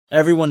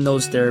Everyone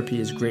knows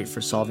therapy is great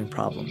for solving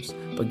problems,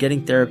 but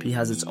getting therapy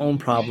has its own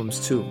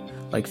problems too,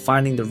 like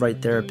finding the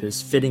right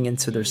therapist, fitting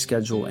into their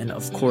schedule, and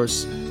of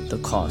course,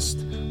 the cost.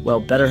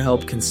 Well,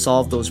 BetterHelp can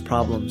solve those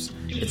problems.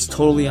 It's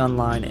totally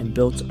online and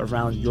built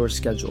around your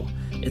schedule.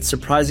 It's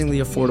surprisingly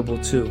affordable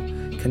too.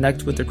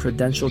 Connect with a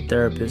credentialed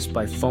therapist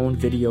by phone,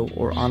 video,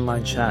 or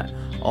online chat,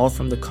 all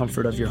from the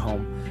comfort of your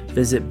home.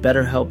 Visit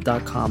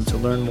BetterHelp.com to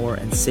learn more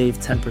and save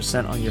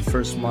 10% on your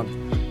first month.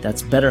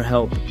 That's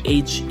BetterHelp,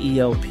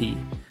 H-E-L-P.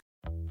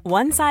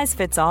 One size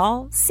fits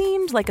all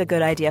seemed like a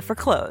good idea for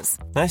clothes.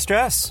 Nice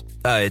dress.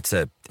 It's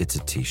a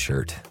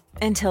t-shirt.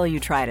 Until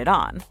you tried it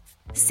on.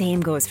 Same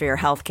goes for your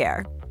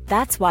healthcare.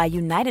 That's why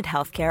United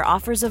Healthcare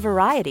offers a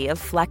variety of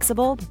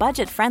flexible,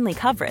 budget-friendly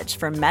coverage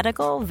for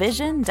medical,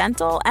 vision,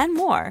 dental, and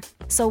more.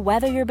 So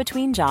whether you're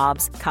between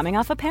jobs, coming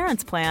off a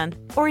parent's plan,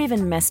 or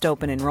even missed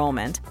open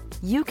enrollment,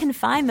 you can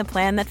find the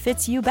plan that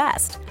fits you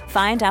best.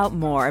 Find out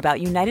more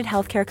about United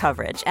Healthcare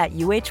coverage at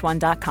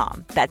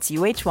uh1.com. That's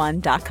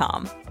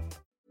uh1.com.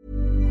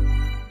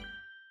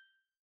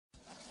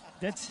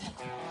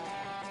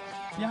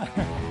 Yeah,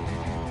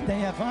 they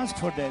have asked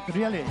for that,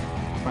 really.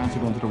 France are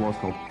going to the World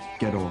Cup.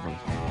 Get over it.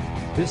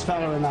 This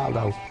fella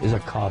Ronaldo is a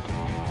cod.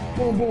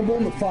 Boom, boom,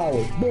 boom,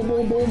 forward. Boom,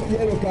 boom, boom,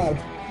 yellow card.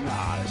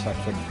 Nah, that's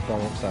actually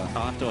bollocks.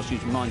 After us,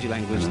 use mind your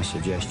language. I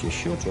suggest you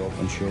shut up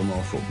and show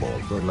more football.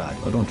 Good lad.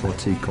 I don't throw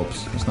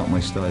teacups. It's not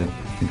my style. I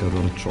think I'd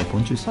rather throw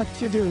punches. What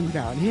you doing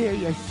down here,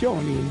 you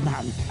shawny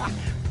man?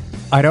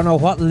 I don't know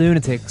what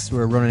lunatics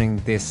were running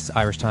this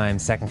Irish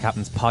Times Second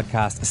Captain's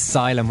podcast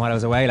asylum while I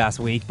was away last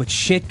week, but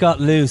shit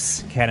got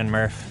loose, Ken and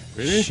Murph.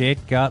 Really?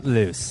 Shit got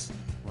loose.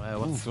 Wow,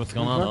 what's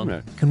going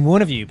on? Can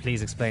one of you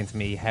please explain to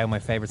me how my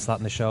favourite slot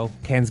in the show,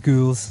 Ken's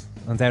Ghouls,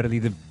 undoubtedly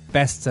the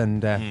best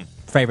and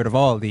favourite of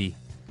all the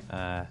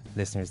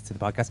listeners to the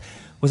podcast,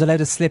 was allowed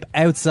to slip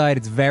outside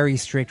its very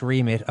strict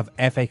remit of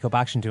FA Cup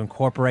action to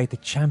incorporate the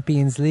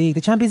Champions League?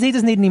 The Champions League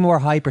doesn't need any more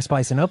hype or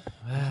spicing up.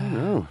 I don't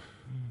know.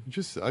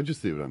 I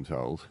just do what I'm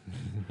told.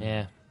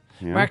 Yeah.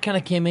 Mark kind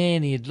of came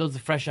in. He had loads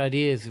of fresh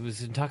ideas. It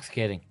was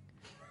intoxicating.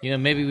 You know,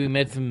 maybe we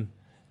made some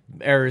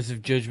errors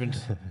of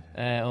judgment.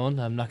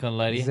 I'm not going to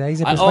lie to you.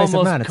 He's a I persuasive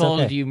almost man. It's called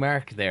okay. you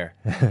Mark there.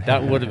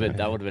 That would have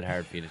been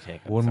hard for you to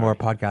take. One more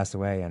podcast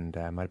away, and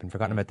might have been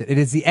forgotten about it. It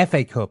is the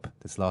FA Cup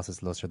that's lost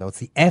its lustre, though. It's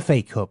the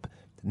FA Cup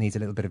that needs a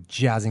little bit of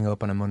jazzing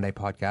up on a Monday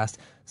podcast.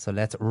 So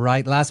let's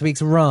right last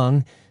week's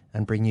wrong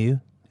and bring you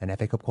an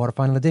FA Cup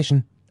quarter-final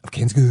edition of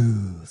Ken's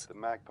Ghouls. The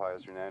magpie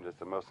is renowned as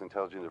the most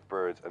intelligent of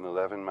birds, and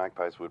 11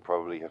 magpies would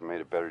probably have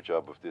made a better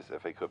job of this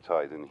FA Cup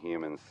tie than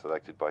humans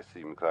selected by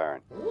Steve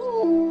McLaren.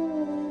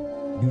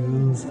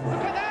 Ghouls. Look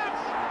at that!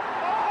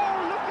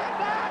 Oh, look at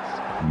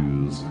that!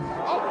 Ghouls.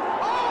 Oh,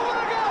 what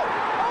a goal!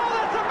 Oh,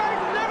 that's a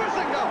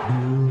magnificent goal!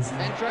 Ghouls.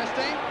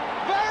 Interesting.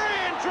 Very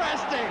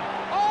interesting.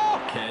 Oh!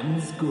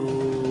 Ken's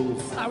Ghouls.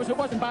 It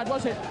wasn't bad,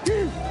 was it?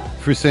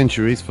 For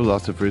centuries,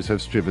 philosophers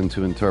have striven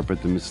to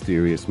interpret the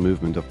mysterious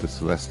movement of the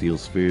celestial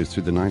spheres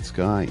through the night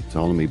sky.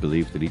 Ptolemy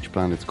believed that each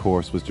planet's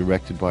course was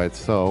directed by its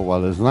soul,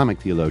 while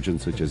Islamic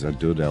theologians such as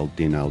Adud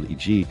al-Din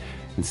al-Iji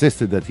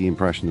insisted that the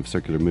impression of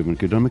circular movement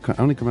could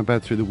only come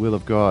about through the will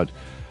of God,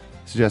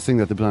 suggesting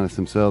that the planets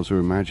themselves were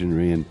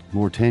imaginary and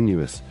more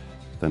tenuous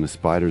than a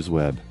spider's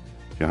web.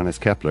 Johannes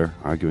Kepler,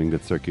 arguing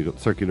that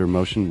circular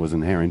motion was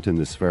inherent in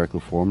the spherical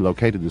form,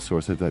 located the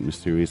source of that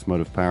mysterious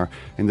motive power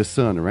in the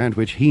sun, around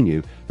which he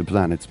knew the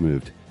planets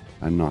moved,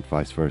 and not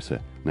vice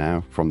versa.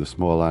 Now, from the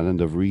small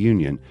island of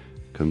Reunion,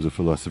 comes a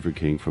philosopher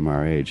king from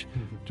our age.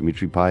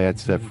 Dimitri Payet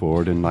stepped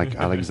forward and, like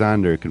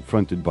Alexander,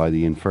 confronted by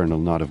the infernal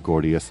knot of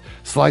Gordius,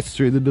 sliced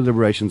through the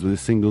deliberations with a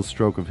single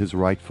stroke of his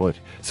right foot.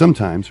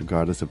 Sometimes,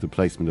 regardless of the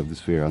placement of the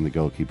sphere on the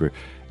goalkeeper,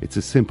 it's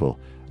as simple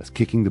as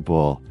kicking the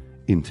ball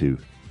into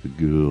the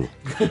ghoul.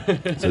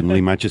 Suddenly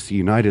Manchester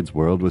United's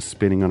world was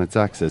spinning on its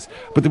axis,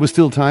 but there was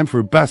still time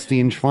for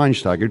Bastian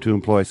Schweinsteiger to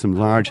employ some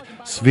large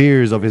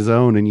spheres of his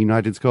own in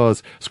United's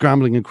cause.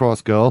 Scrambling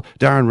across goal,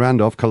 Darren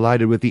Randolph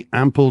collided with the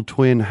ample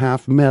twin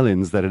half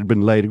melons that had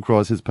been laid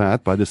across his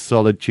path by the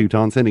solid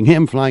Teuton, sending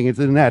him flying into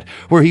the net,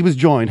 where he was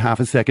joined half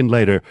a second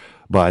later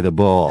by the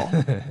ball.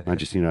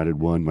 Manchester United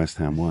won, West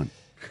Ham won.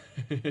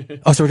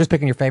 Oh, so we're just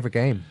picking your favourite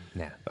game?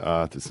 Yeah.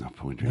 There's no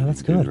point really. No,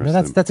 that's good. No,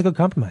 that's a good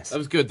compromise. That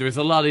was good. There was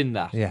a lot in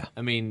that. Yeah.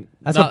 I mean,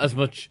 That's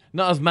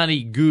not as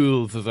many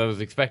ghouls as I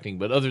was expecting,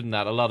 but other than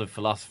that, a lot of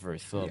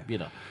philosophers. So, you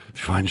know.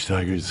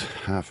 Schweinsteiger's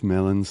half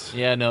melons.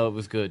 Yeah, no, it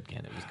was good,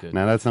 Ken. It was good.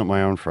 Now, that's not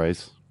my own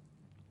phrase.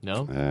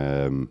 No?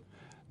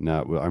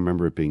 No, well, I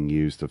remember it being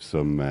used of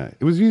some...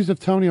 it was used of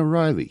Tony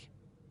O'Reilly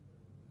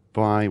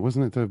by,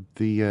 wasn't it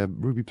the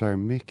rugby player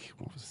Mick?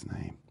 What was his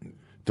name?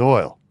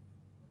 Doyle.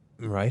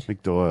 Right.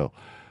 Mick Doyle.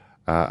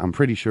 I'm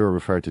pretty sure I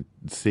referred to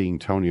seeing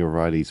Tony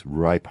O'Reilly's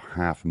ripe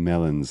half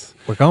melons.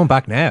 We're going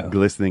back now.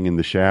 Glistening in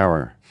the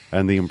shower.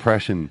 And the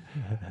impression...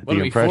 What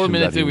are we, 4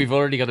 minutes in, we've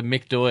already got a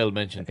Mick Doyle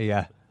mention.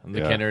 Yeah. On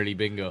the Ken Early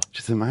bingo.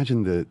 Just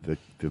imagine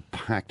the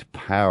packed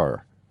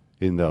power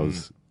in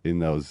those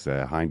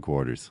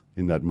hindquarters,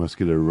 in that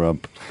muscular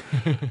rump.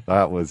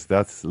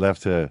 That's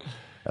left to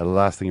a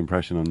lasting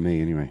impression on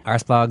me anyway.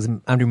 Arseblog's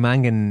Andrew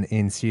Mangan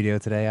in studio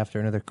today after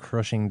another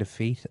crushing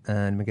defeat,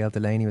 and Miguel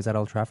Delaney was at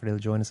Old Trafford. He'll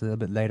join us a little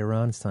bit later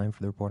on. It's time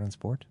for the report on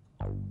sport.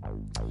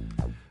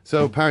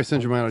 So Paris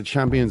Saint-Germain are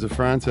champions of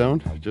France,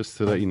 Owen, just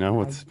to let you know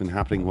what's been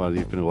happening while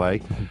you've been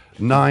away.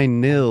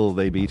 9-0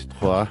 they beat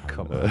Troyes.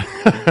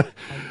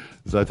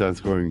 Zlatan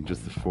scoring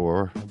just the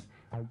 4.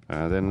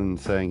 Then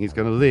saying he's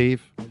going to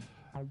leave.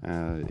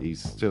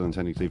 He's still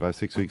intending to leave. I have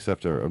 6 weeks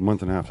after, a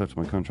month and a half left of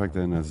my contract.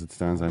 Then, as it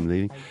stands, I'm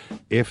leaving.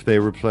 If they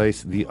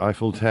replace the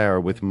Eiffel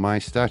Tower with my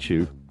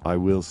statue, I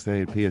will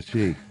stay at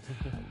PSG.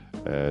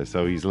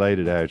 So he's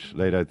laid out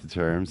the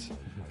terms,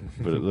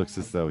 but it looks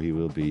as though he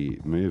will be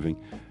moving.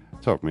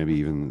 Talk maybe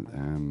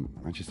even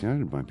Manchester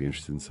United might be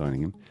interested in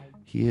signing him.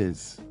 He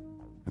is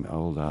an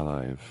old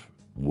ally of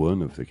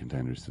one of the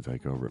contenders to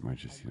take over at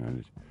Manchester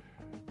United,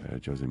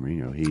 Jose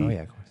Mourinho. He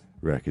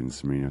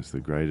reckons Mourinho's the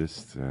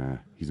greatest.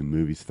 He's a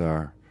movie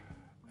star.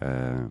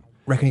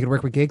 Reckon he could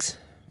work with Giggs?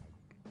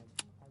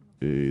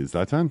 Is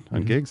that on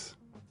Giggs?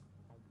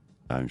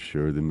 I'm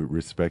sure the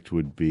respect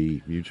would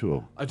be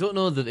mutual. I don't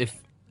know that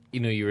if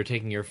you were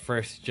taking your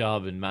first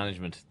job in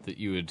management, that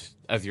you would,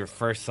 as your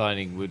first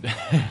signing, would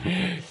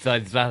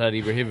sign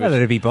Zlatan Ibrahimovic. Well,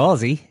 it'd be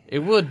ballsy. It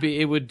would be.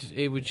 It would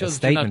show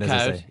that you're not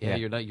cowed. Yeah,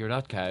 you're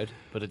not cowed.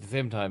 But at the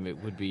same time,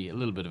 it would be a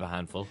little bit of a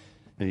handful.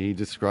 He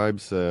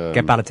describes...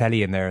 Get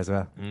Balotelli in there as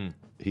well. Mm.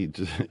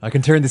 I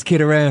can turn this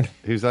kid around.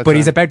 Who's that? But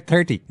he's about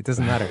 30. It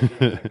doesn't matter.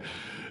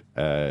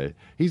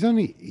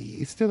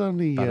 He's still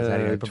only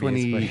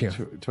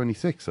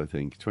 26, I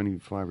think.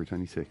 25 or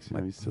 26.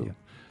 He's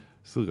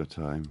still got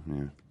time.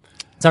 Yeah.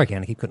 Sorry,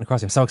 Ken, I keep cutting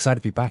across you. I'm so excited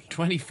to be back.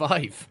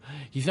 25.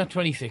 He's not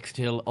 26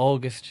 till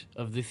August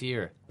of this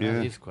year.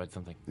 That is quite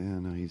something. Yeah,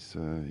 no, he's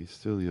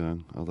still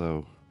young.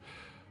 Although,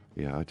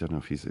 I don't know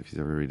if he's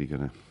ever really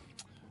going to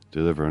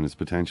deliver on his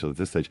potential at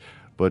this stage.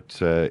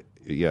 But I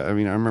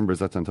remember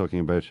Zlatan talking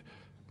about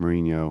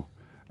Mourinho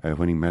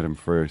when he met him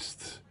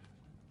first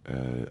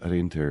at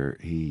Inter.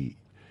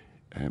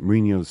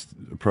 Mourinho's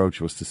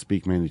approach was to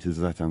speak mainly to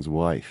Zlatan's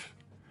wife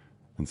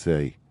and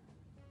say,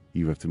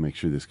 "You have to make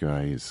sure this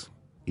guy is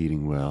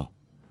eating well,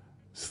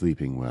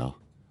 sleeping well,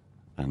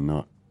 and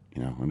not,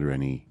 under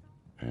any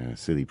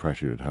silly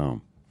pressure at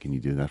home. Can you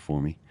do that for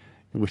me?"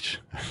 Which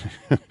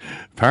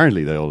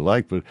apparently they all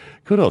like, but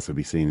could also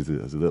be seen as a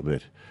little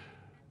bit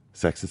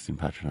sexist and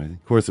patronising.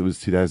 Of course, it was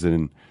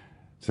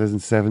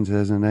 2007,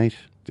 2008,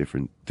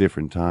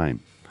 different time.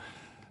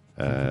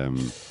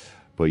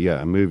 But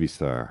a movie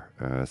star.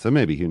 So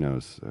maybe, who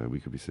knows,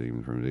 we could be seeing him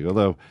in the Premier League,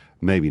 although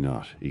maybe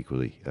not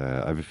equally.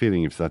 I have a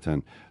feeling if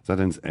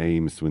Zlatan's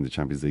aim is to win the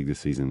Champions League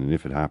this season, and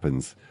if it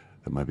happens,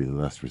 that might be the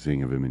last we're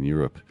seeing of him in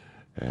Europe.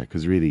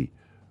 Because really,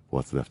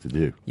 what's left to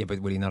do? Yeah,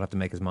 but will he not have to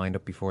make his mind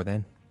up before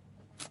then?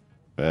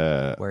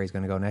 Where he's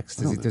going to go next?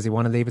 Does he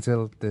want to leave it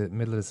till the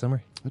middle of the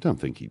summer? I don't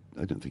think he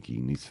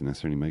needs to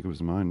necessarily make up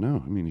his mind.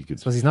 No, I mean he could. I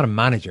suppose he's not a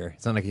manager.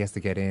 It's not like he has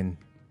to get in.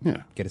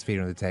 Yeah, get his feet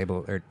under the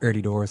table or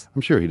early doors.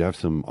 I'm sure he'd have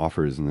some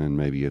offers, and then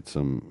maybe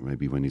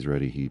when he's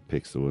ready, he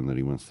picks the one that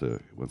he wants to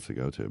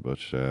go to. But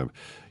so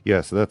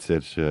that's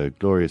it.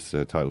 Glorious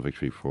title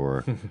victory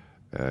for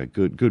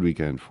good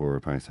weekend for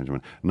Paris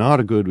Saint-Germain. Not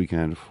a good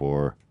weekend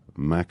for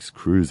Max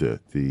Kruse,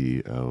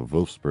 the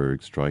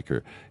Wolfsburg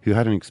striker, who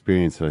had an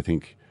experience that I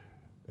think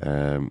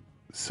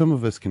some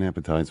of us can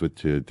empathise with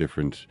to a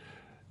different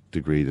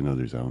degree than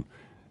others. Own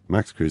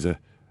Max Kruse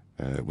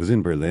was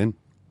in Berlin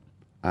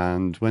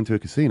and went to a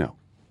casino.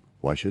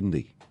 Why shouldn't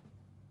he?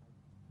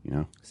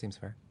 Seems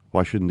fair.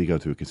 Why shouldn't he go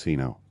to a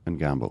casino and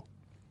gamble?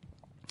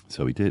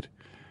 So he did,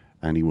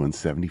 and he won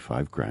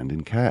 75 grand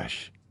in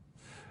cash.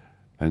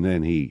 And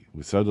then he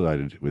was so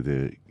delighted with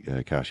the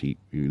cash, he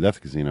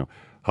left the casino,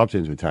 hopped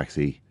into a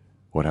taxi.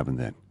 What happened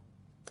then?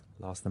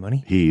 Lost the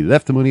money. He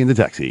left the money in the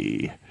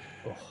taxi.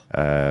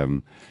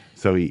 So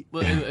he.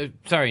 Well,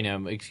 sorry,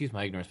 now, excuse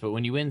my ignorance, but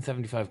when you win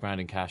 75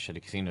 grand in cash at a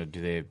casino,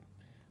 do they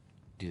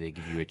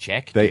give you a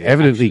check? They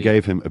evidently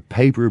gave him a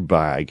paper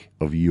bag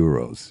of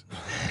euros,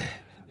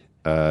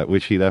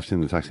 which he left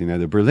in the taxi. Now,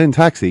 the Berlin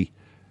taxi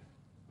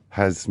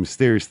has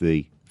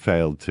mysteriously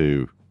failed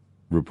to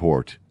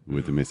report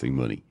with the missing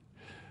money.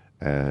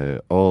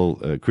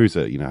 Kruse,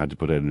 had to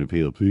put out an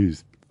appeal.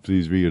 Please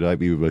reunite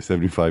me with my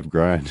 75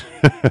 grand,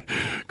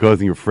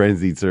 causing a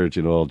frenzied search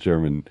in all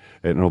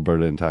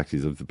Berlin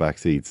taxis of the back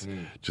seats,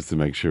 just to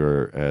make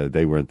sure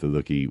they weren't the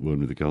lucky one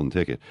with the golden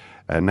ticket.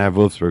 And now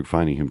Wolfsburg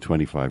finding him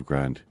 25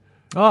 grand.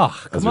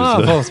 Oh, come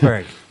on,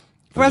 Wolfsburg.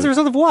 As a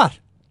result of what?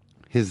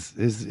 His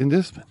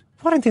indiscipline.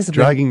 What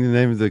indiscipline? Dragging the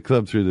name of the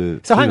club through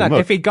the. So hang on,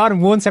 if he'd got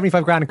him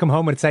 175 grand and come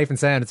home with it safe and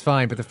sound, it's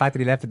fine. But the fact that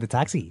he left it in the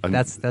taxi,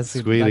 that's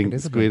squealing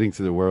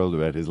to the world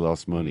about his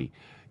lost money.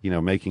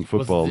 Making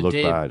football look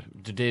bad.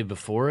 The day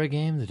before a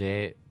game? The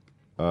day...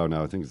 Oh,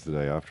 no, I think it's the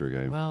day after a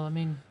game. Well, I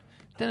mean,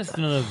 then it's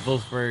none of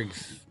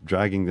Wolfsburg's...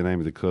 Dragging the name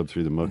of the club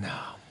through the mud. No.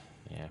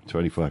 Yeah.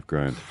 25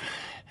 grand.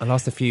 I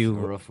lost a few...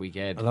 A rough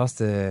weekend. I lost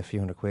a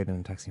few £100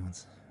 in a taxi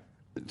once.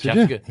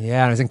 Chapska.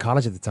 Yeah, I was in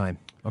college at the time.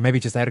 Or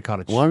maybe just out of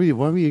college. Why were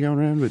you going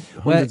around with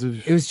hundreds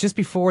of... It was just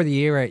before the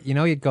era. You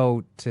know, you'd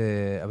go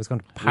to... I was going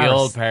to Paris. We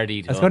all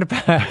partied. I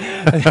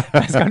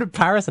was going to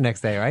Paris the next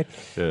day, right?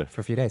 Yeah.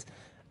 For a few days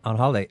on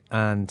holiday.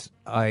 And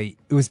it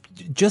was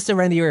just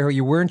around the era where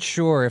you weren't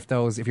sure if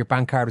your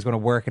bank card was going to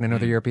work in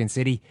another European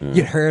city. Yeah.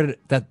 You'd heard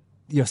that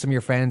some of your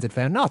friends had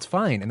found, no, it's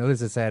fine. And others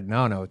had said,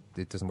 no,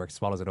 it doesn't work. It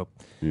swallows it up.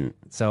 Yeah.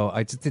 So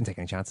I just didn't take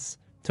any chances.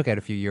 Took out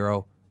a few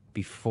euro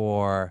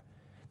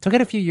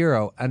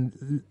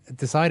and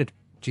decided...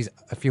 Geez,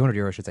 a few hundred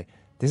euros, I should say.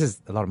 This is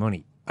a lot of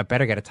money. I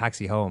better get a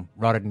taxi home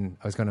rather than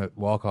I was going to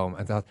walk home.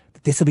 And thought,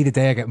 this will be the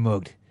day I get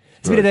mugged.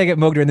 This will be the day I get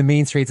mugged in the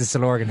mean streets of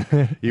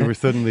Stillorgan. You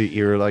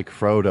were like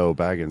Frodo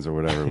Baggins or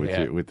whatever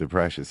with the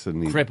precious,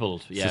 suddenly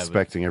crippled,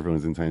 suspecting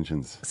everyone's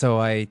intentions. So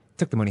I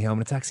took the money home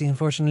in a taxi.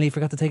 Unfortunately,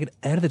 forgot to take it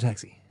out of the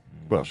taxi.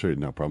 Well, sure,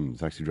 no problem.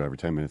 Taxi driver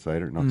 10 minutes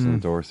later knocks on the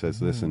door,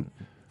 says, "Listen."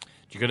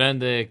 Did you go down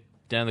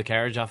the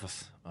carriage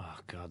office? Oh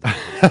God!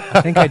 I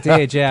think I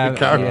did. Yeah. The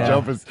carriage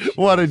office.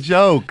 What a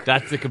joke!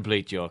 That's a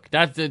complete joke.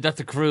 That's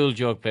a cruel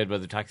joke played by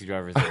the taxi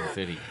drivers in the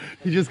city.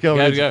 You just go.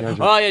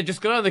 Oh yeah, just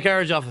go down to the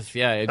carriage office.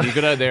 Yeah, and you go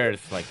down there.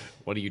 It's like,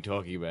 what are you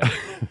talking about?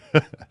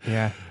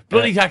 Yeah.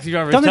 Bloody taxi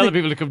drivers telling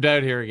people to come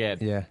down here again.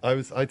 Yeah.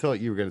 I thought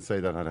you were going to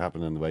say that had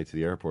happened on the way to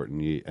the airport,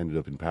 and you ended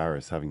up in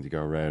Paris having to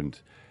go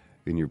around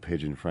in your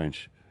pidgin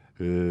French.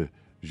 Je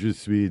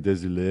suis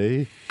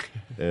désolé.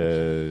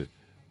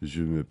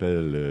 Je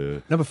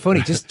m'appelle. No, but funny.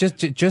 Just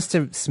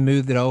to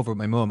smooth it over with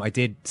my mum, I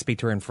did speak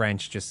to her in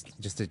French,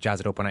 just to jazz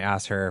it up when I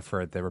asked her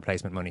for the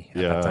replacement money.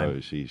 At that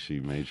time. She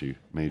made you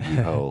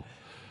whole,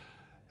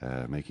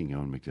 making your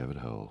own McDavid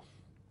whole.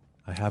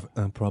 I have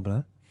un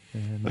problem.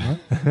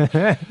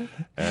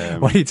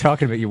 What are you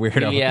talking about, you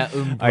weirdo? Yeah,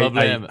 un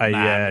problem.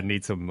 I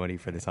need some money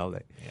for this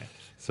holiday. Yeah.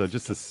 So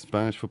just the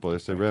Spanish football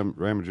yesterday,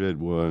 Real Madrid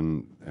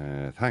won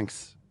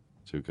thanks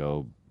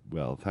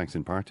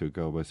in part to a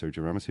goal by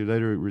Sergio Ramos, who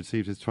later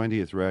received his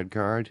 20th red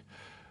card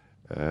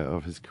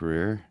of his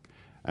career.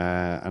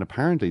 And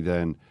apparently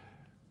then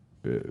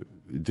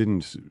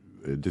didn't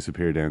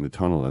disappear down the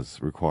tunnel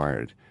as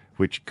required,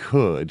 which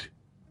could,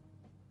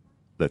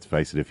 let's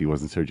face it, if he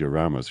wasn't Sergio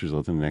Ramos,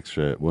 result in an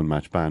extra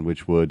one-match ban,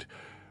 which would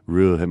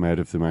rule him out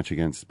of the match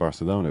against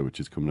Barcelona,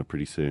 which is coming up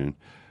pretty soon.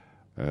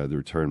 The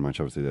return match,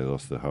 obviously they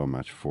lost the home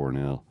match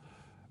 4-0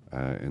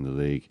 in the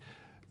league.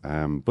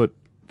 But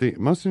the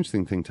most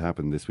interesting thing to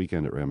happen this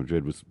weekend at Real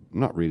Madrid was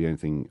not really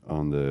anything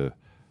on the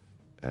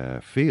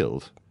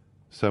field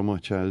so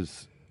much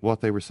as what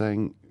they were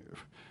saying.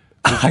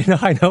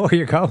 I know where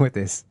you're going with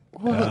this.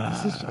 Well,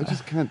 I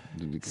just can't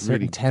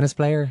certain tennis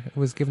player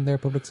was given their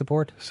public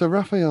support. So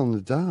Rafael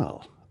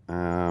Nadal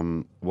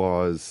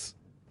was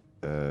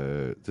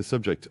the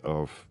subject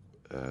of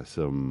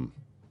some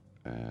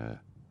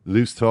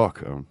loose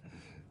talk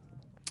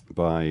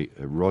by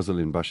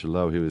Roselyne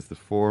Bachelot, who is the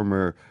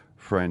former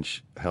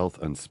French health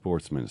and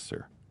sports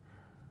minister,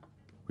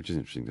 which is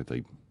interesting that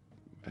they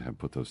have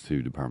put those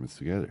two departments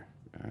together.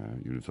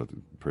 You would have thought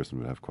the person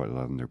would have quite a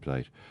lot on their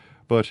plate.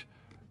 But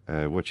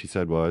what she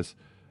said was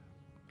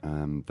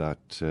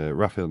that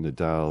Rafael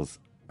Nadal's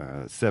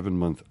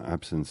 7-month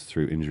absence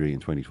through injury in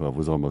 2012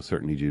 was almost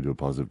certainly due to a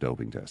positive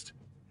doping test.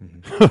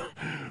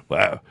 Mm-hmm.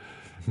 Wow.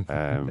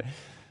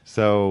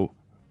 So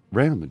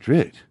Real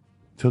Madrid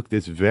took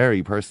this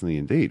very personally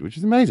indeed, which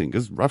is amazing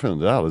because Rafael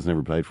Nadal has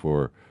never played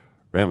for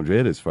Real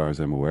Madrid, as far as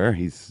I'm aware.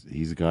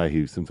 He's a guy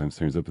who sometimes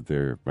turns up at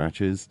their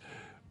matches.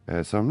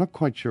 So I'm not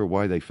quite sure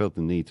why they felt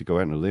the need to go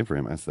out and live for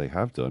him, as they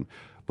have done.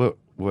 But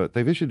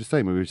they've issued a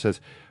statement which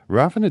says,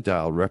 Rafa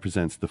Nadal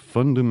represents the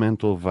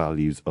fundamental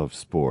values of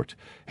sport.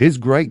 His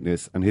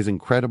greatness and his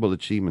incredible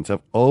achievements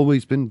have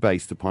always been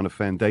based upon a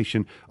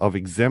foundation of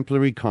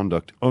exemplary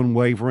conduct,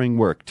 unwavering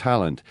work,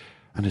 talent,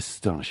 and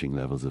astonishing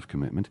levels of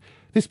commitment.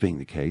 This being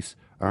the case,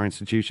 our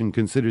institution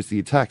considers the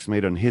attacks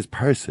made on his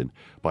person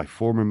by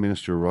former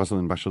Minister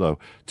Roselyne Bachelot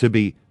to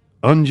be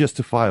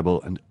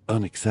unjustifiable and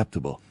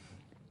unacceptable.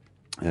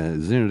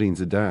 Zinedine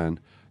Zidane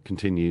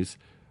continues,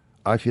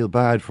 I feel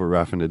bad for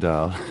Rafa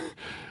Nadal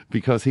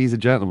because he's a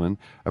gentleman,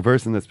 a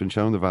person that's been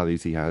shown the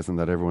values he has and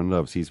that everyone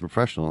loves. He's a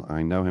professional.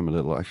 I know him a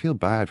little. I feel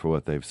bad for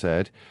what they've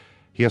said.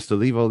 He has to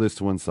leave all this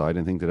to one side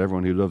and think that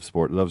everyone who loves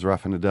sport loves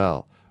Rafa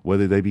Nadal,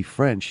 whether they be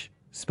French,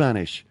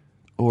 Spanish,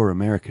 or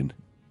American.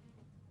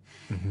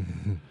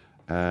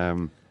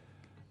 I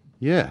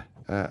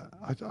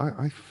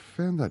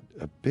found that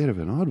a bit of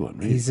an odd one.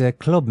 Really. He's a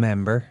club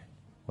member,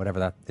 whatever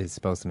that is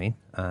supposed to mean,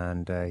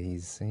 and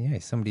he's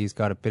somebody who's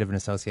got a bit of an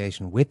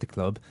association with the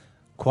club.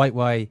 Quite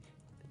why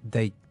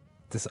they.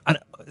 And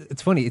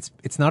it's funny.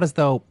 It's not as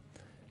though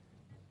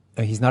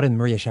he's not in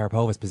Maria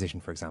Sharapova's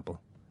position, for example.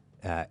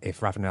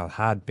 If Rafa Nadal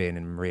had been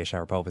in Maria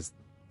Sharapova's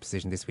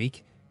position this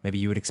week, maybe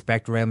you would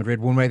expect Real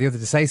Madrid one way or the other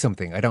to say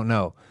something. I don't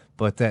know,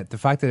 but the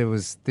fact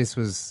that this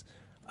was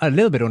a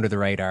little bit under the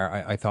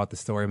radar. I thought the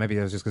story, maybe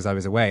it was just because I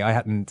was away. I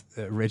hadn't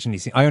originally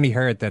seen. I only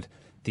heard that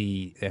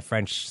the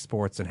French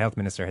sports and health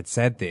minister had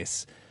said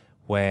this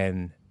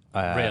when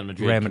Real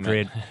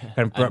Madrid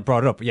kind of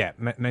brought it up. Yeah,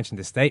 mentioned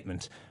this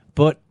statement.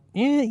 But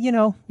Yeah,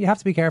 you have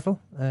to be careful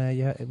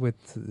with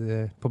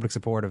the public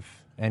support of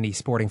any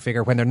sporting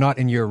figure when they're not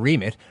in your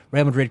remit.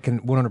 Real Madrid can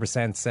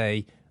 100%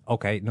 say,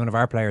 okay, none of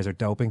our players are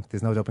doping.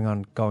 There's no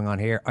doping going on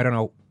here. I don't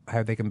know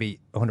how they can be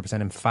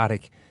 100%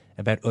 emphatic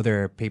about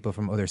other people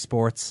from other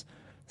sports.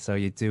 So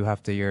you do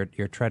have to, you're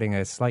treading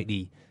a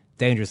slightly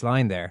dangerous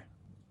line there.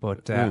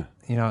 But,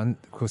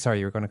 sorry,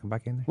 you were going to come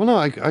back in there? Well, no,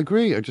 I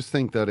agree. I just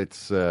think that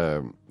it's,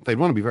 they'd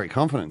want to be very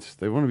confident.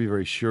 They want to be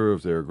very sure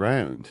of their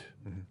ground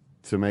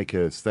to make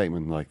a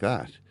statement like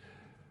that.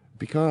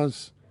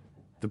 Because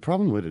the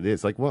problem with it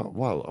is,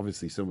 while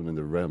obviously someone in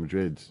the Real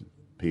Madrid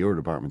PR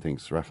department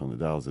thinks Rafael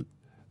Nadal is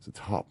a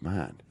top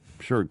man.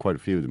 I'm sure quite a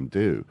few of them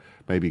do.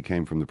 Maybe it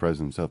came from the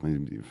president himself.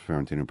 Maybe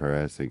Florentino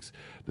Perez thinks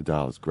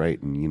Nadal is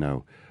great,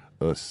 and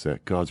us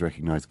gods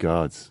recognize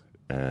gods,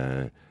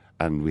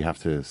 and we have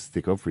to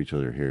stick up for each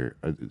other here.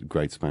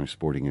 Great Spanish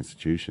sporting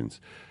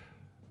institutions.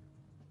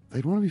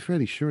 They'd want to be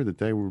fairly sure that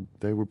they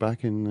were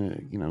back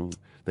in.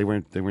 They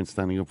weren't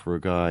standing up for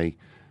a guy,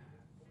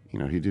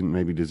 who didn't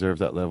maybe deserve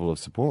that level of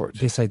support.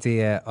 This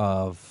idea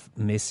of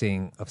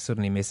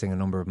suddenly missing a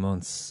number of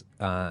months,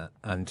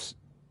 and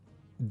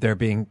there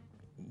being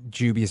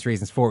dubious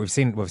reasons for it. We've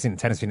seen it in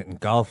tennis, we've seen it in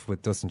golf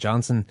with Dustin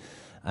Johnson,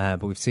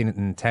 but we've seen it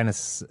in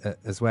tennis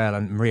as well.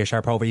 And Maria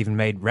Sharapova even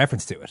made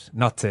reference to it,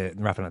 not to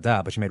Rafa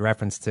Nadal, but she made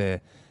reference to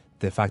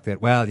the fact that,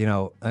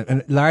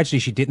 and largely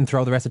she didn't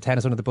throw the rest of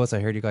tennis under the bus. I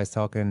heard you guys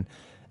talking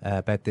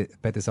about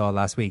this all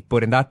last week.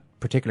 But in that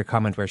particular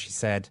comment where she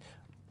said,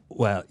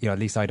 well, at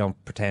least I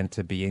don't pretend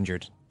to be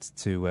injured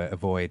to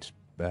avoid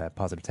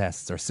positive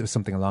tests or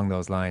something along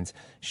those lines.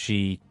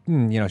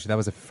 That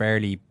was a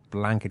fairly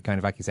blanket kind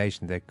of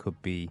accusation that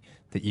could be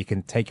that you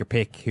can take your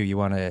pick who you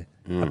want to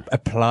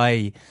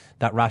apply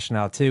that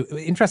rationale to.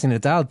 Interesting,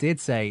 Nadal did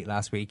say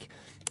last week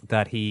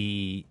that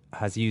he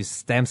has used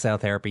stem cell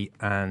therapy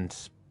and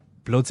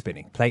blood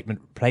spinning,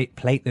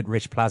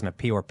 platelet-rich plasma,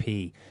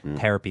 PRP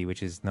therapy,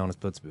 which is known as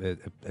a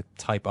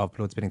type of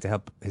blood spinning to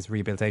help his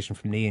rehabilitation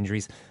from knee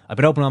injuries. I've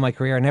been open all my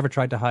career. I never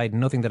tried to hide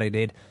nothing that I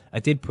did. I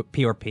did put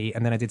PRP,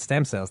 and then I did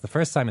stem cells. The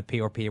first time with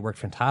PRP, it worked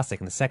fantastic,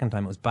 and the second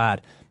time it was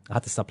bad. I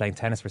had to stop playing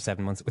tennis for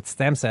 7 months. With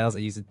stem cells, I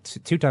used it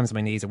 2 times on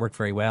my knees. It worked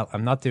very well.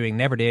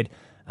 Never did,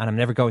 and I'm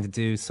never going to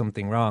do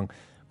something wrong.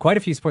 Quite a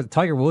few sports.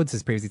 Tiger Woods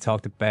has previously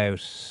talked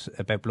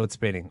about blood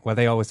spinning. Well,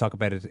 they always talk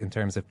about it in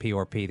terms of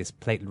PRP, this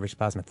platelet-rich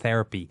plasma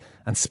therapy.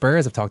 And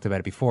Spurs have talked about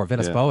it before.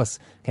 Villas-Boas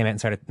came out and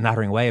started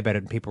nattering away about it,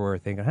 and people were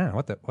thinking,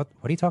 what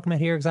are you talking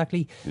about here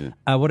exactly?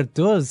 Yeah. What it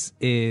does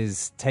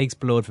is takes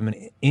blood from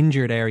an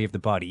injured area of the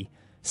body,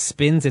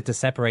 spins it to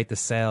separate the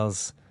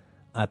cells,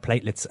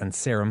 platelets and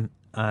serum,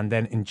 and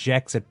then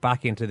injects it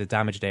back into the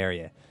damaged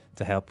area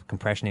to help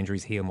compression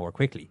injuries heal more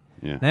quickly.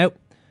 Yeah. Now,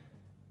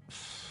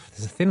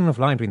 there's a thin enough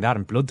line between that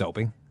and blood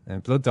doping.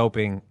 And blood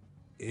doping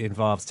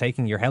involves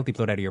taking your healthy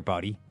blood out of your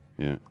body,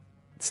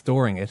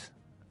 storing it,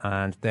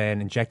 and then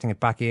injecting it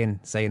back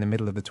in, say in the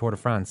middle of the Tour de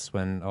France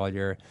when all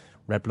your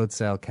red blood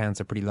cell counts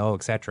are pretty low,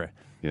 etc.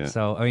 Yeah.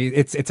 So I mean,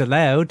 it's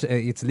allowed,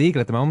 it's legal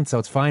at the moment, so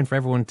it's fine for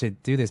everyone to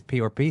do this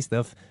PRP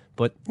stuff.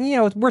 But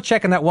we're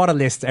checking that WADA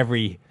list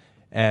every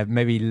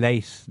maybe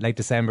late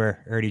December,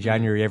 early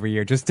January every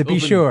year, just to be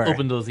sure.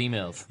 Open those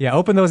emails. Yeah,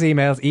 open those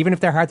emails. Even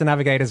if they're hard to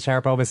navigate, as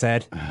Sharapova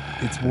said,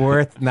 it's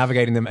worth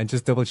navigating them and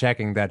just double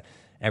checking that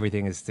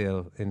everything is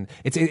still in.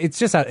 It's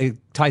just that it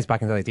ties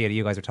back into the idea that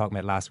you guys were talking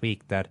about last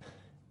week, that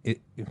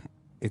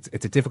it's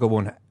a difficult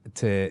one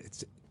to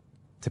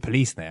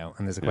police now,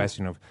 and there's a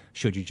question of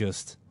should you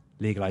just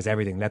legalise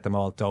everything, let them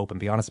all dope and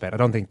be honest about it. I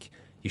don't think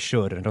you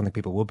should, and I don't think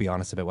people would be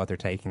honest about what they're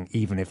taking,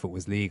 even if it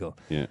was legal.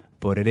 Yeah.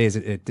 But it is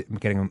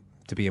getting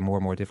to be a more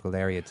and more difficult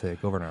area to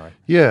govern, all right?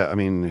 Yeah, I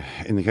mean,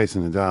 in the case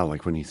of Nadal,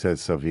 like when he says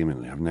so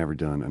vehemently, I've never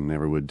done and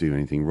never would do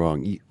anything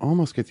wrong, you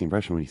almost get the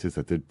impression when he says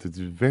that there's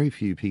very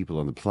few people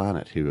on the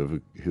planet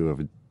who have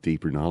a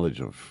deeper knowledge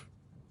of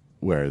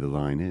where the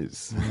line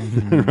is.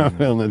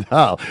 Rafael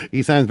Nadal,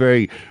 he sounds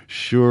very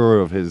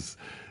sure of his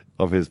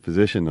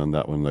position on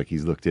that one, like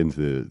he's looked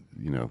into,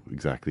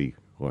 exactly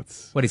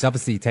what's... Well, he's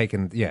obviously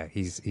taken,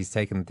 he's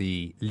taken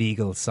the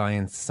legal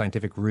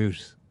scientific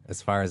route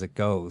as far as it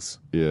goes.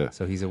 Yeah.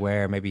 So he's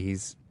aware, maybe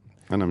he's...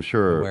 And I'm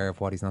sure... aware of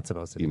what he's not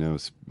supposed to do.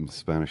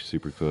 Spanish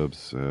super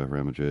clubs,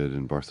 Real Madrid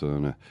and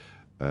Barcelona,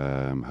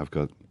 have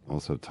got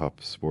also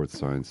top sports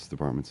science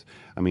departments.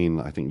 I mean,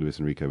 I think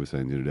Luis Enrique was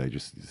saying the other day,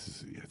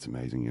 it's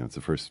amazing, it's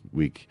the first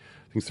week,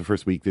 I think it's the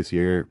first week this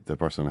year that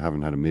Barcelona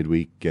haven't had a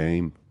midweek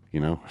game,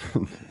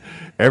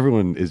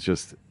 Everyone is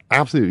just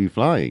absolutely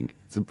flying.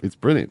 It's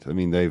brilliant. I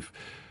mean,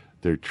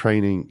 their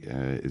training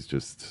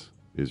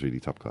is really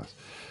top class.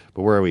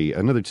 But where are we?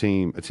 A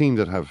team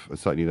that have a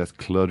slightly less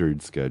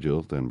cluttered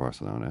schedule than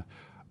Barcelona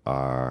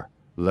are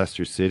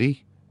Leicester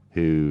City,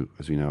 who,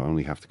 as we know,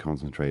 only have to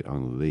concentrate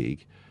on the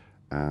league,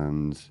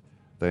 and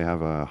they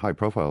have a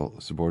high-profile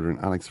supporter in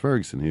Alex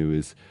Ferguson, who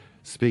is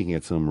speaking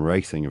at some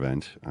racing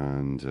event,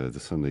 and the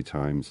Sunday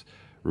Times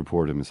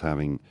report him as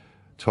having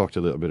talked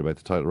a little bit about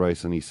the title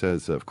race, and he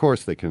says, of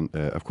course they can,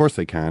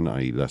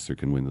 i.e. Leicester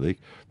can win the league.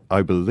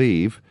 I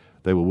believe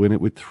they will win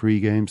it with 3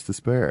 games to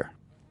spare.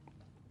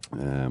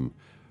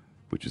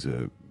 which is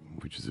a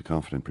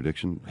confident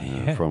prediction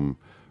from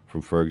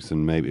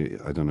Ferguson. Maybe,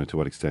 I don't know to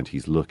what extent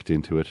he's looked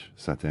into it,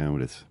 sat down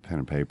with his pen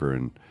and paper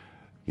and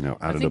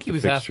added up the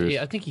fixtures.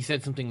 I think he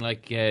said something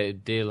like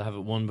they'll have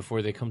it won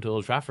before they come to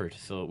Old Trafford,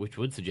 so which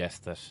would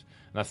suggest that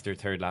that's their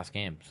third last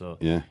game. So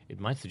it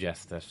might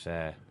suggest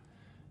that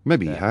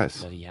maybe he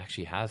has. That he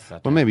actually has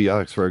that. Well, maybe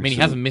Alex Ferguson. I mean,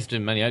 he hasn't missed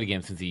many out of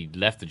games since he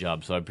left the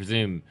job, so I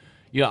presume,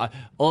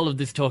 all of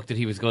this talk that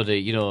he was going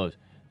to,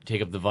 take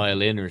up the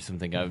violin or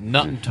something. I'm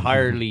not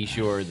entirely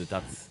sure that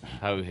that's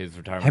how his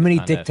retirement. How many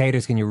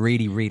dictators can you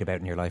really read about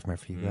in your life,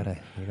 Murphy? You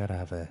gotta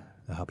have a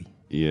hobby.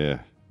 Yeah.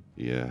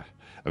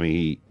 I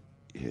mean,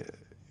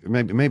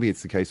 maybe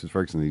it's the case with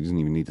Ferguson that he doesn't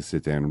even need to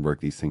sit down and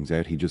work these things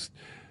out. He just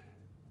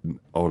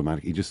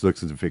he just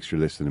looks at the fixture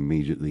list and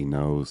immediately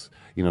knows.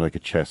 Like a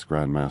chess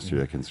grandmaster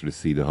that can sort of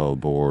see the whole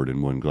board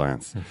in one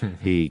glance.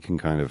 He can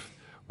kind of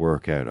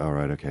work out. All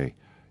right, okay.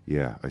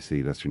 Yeah, I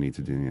see. Leicester need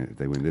to do.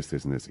 They win this,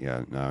 and this.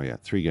 Yeah, no, yeah.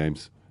 3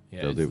 games.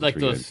 Yeah, it's like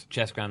those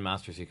chess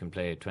grandmasters who can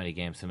play 20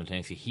 games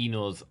simultaneously. He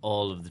knows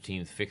all of the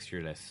team's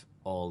fixture lists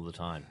all the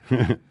time.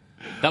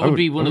 That would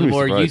be one of the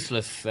more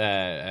useless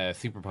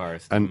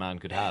superpowers that a man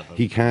could have.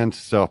 He can't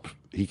stop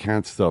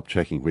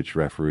checking which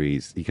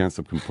referees. He can't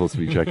stop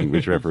compulsively checking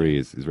which referee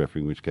is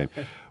refereeing which game.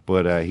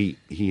 But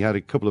he had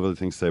a couple of other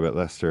things to say about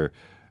Leicester.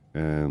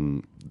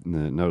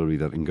 Notably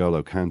that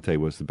N'Golo Kante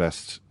was the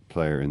best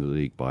player in the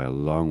league by a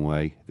long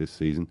way this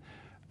season,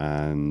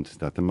 and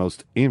that the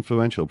most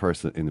influential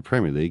person in the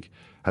Premier League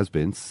has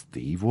been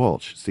Steve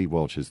Walsh. Steve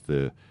Walsh is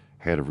the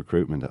head of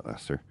recruitment at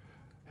Leicester,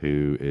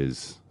 who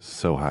is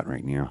so hot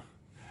right now.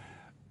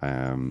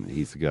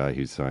 He's the guy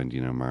who signed,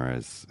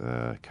 Mahrez,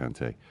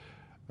 Kante.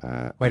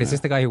 Wait, is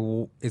this the guy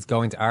who is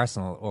going to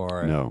Arsenal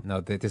or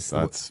no?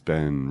 That's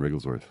Ben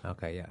Wrigglesworth.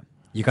 Okay, yeah.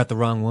 You got the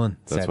wrong one.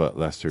 That's what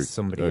Leicester.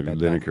 Somebody about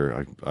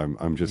Lineker.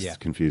 I'm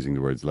just confusing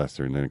the words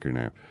Leicester and Lineker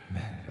now.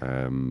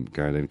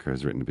 Gary Lineker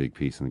has written a big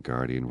piece in the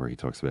Guardian where he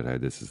talks about how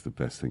this is the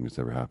best thing that's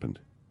ever happened.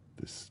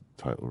 This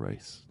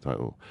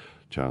title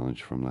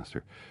challenge from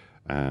Leicester.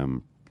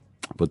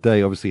 But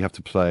they obviously have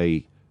to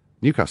play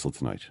Newcastle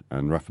tonight,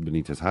 and Rafa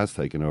Benitez has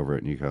taken over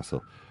at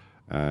Newcastle,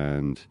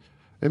 and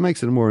it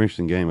makes it a more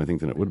interesting game, I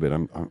think, than it would have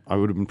been. I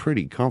would have been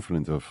pretty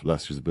confident of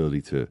Leicester's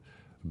ability to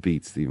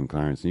beat Stephen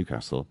Clarence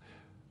Newcastle.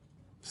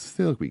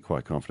 Still be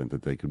quite confident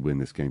that they could win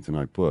this game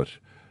tonight, but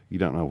you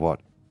don't know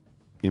what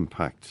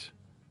impact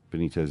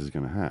Benitez is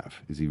going to have.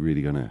 Is he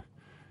going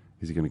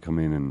to come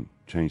in and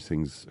change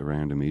things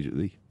around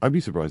immediately? I'd be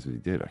surprised if he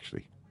did,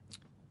 actually.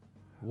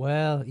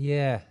 Well,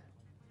 yeah.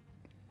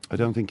 I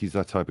don't think he's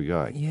that type of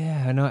guy.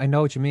 Yeah, I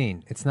know what you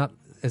mean. It's not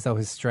as though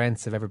his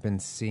strengths have ever been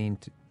seen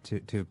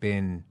to have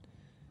been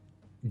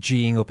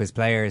G'ing up his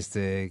players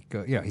to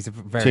go. He's a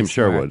very Tim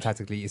Sherwood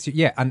tactically.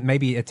 Yeah, and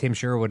maybe a Tim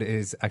Sherwood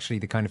is actually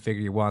the kind of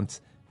figure you want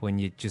when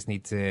you just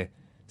need to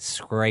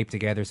scrape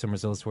together some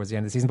results towards the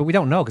end of the season. But we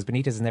don't know because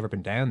Benitez has never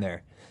been down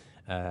there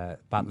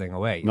battling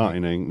away.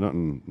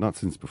 Not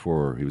since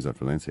before he was at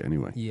Valencia,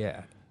 anyway.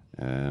 Yeah.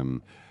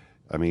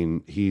 I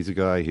mean, he's a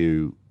guy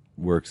who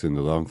works in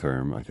the long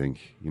term. I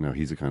think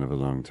he's a kind of a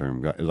long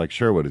term guy. Like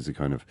Sherwood is a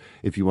kind of,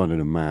 if you wanted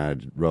a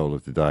mad roll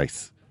of the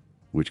dice,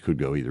 which could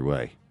go either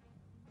way.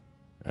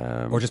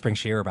 Or just bring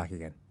Shearer back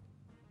again.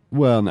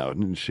 Well, no,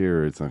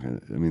 Shearer. It's not.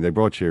 They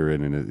brought Shearer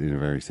in a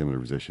very similar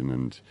position,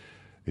 and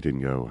it didn't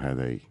go how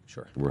they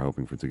were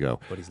hoping for it to go.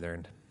 But he's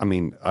learned.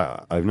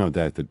 I've no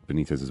doubt that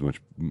Benitez is a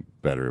much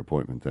better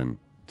appointment than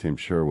Tim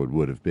Sherwood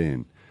would have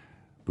been.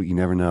 But you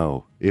never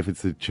know if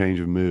it's a change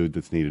of mood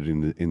that's needed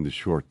in the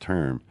short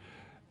term.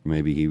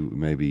 Maybe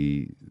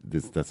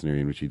that's an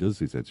area in which he does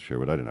suit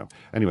Sherwood. I don't know.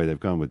 Anyway, they've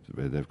gone with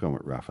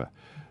Rafa.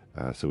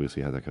 So we'll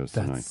see how that goes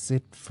tonight. That's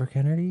it for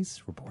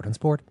Kennedy's Report on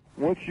Sport.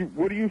 What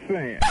are you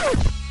saying?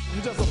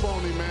 You just a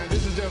phony, man.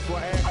 This is just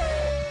for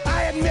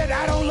I admit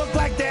I don't look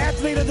like the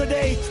athlete of the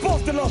day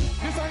supposed to look.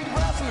 This ain't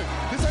wrestling.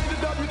 This ain't the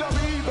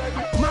WWE,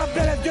 baby. My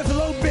belly's just a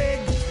little big.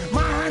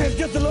 My hand is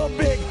just a little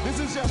big. This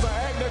is just an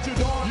act that you're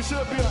doing. You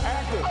should be an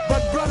actor.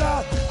 But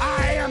brother,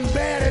 I am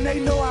bad and they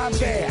know I'm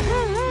bad.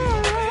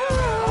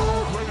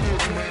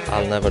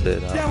 I'll never do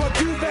that. There were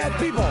 2 bad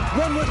people.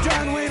 One was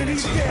John Wayne and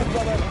he's dead,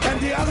 brother. And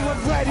the other was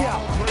right here.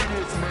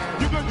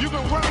 You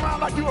can run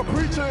around like you a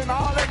preacher and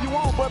all that you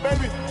want, but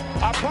baby,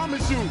 I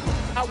promise you,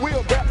 I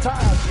will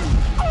baptize you.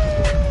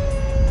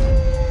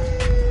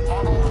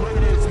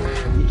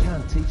 You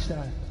can't teach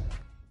that.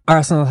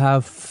 Arsenal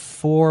have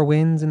 4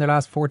 wins in their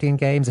last 14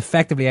 games,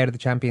 effectively out of the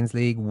Champions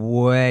League,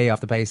 way off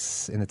the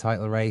pace in the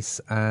title race,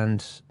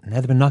 and now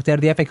they've been knocked out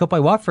of the FA Cup by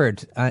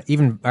Watford.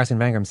 Even Arsene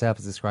Wenger himself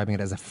is describing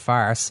it as a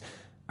farce.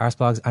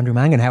 Arseblog's Andrew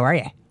Mangan, how are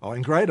you? Oh,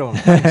 I'm great, Owen.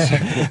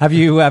 Thanks.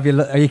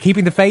 Are you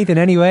keeping the faith in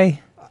any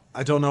way?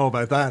 I don't know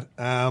about that.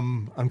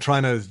 I'm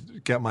trying to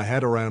get my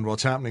head around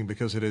what's happening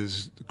because it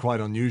is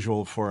quite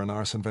unusual for an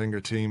Arsene Wenger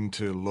team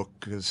to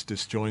look as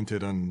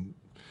disjointed and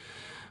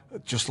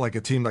just like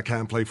a team that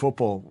can't play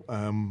football.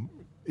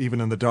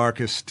 even in the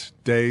darkest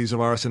days of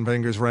Arsene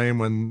Wenger's reign,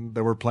 when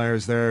there were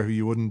players there who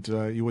you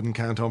wouldn't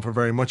count on for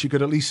very much, you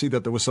could at least see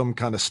that there was some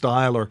kind of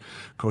style or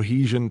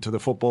cohesion to the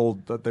football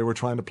that they were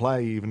trying to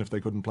play, even if they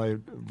couldn't play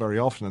it very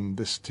often. And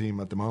this team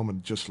at the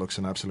moment just looks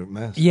an absolute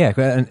mess. Yeah,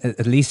 and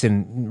at least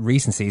in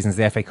recent seasons,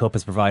 the FA Cup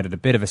has provided a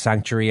bit of a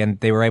sanctuary, and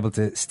they were able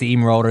to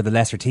steamroller the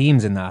lesser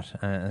teams in that.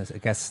 I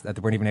guess that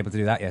they weren't even able to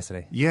do that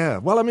yesterday. Yeah,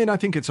 well, I mean, I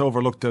think it's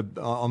overlooked that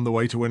on the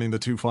way to winning the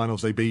two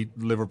finals, they beat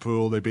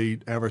Liverpool, they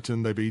beat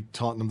Everton, they beat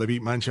Tottenham, they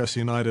beat Manchester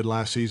United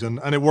last season,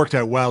 and it worked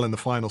out well in the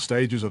final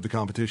stages of the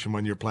competition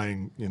when you're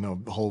playing,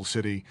 the whole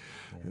city.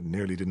 It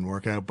nearly didn't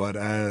work out, but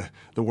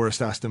the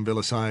worst Aston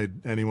Villa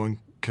side anyone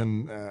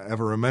can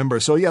ever remember.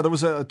 So yeah, there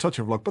was a touch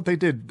of luck, but they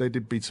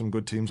did beat some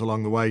good teams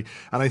along the way.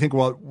 And I think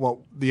what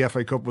the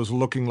FA Cup was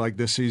looking like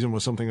this season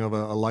was something of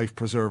a life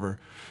preserver.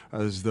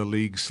 As the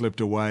league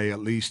slipped away, at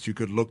least you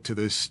could look to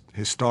this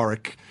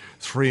historic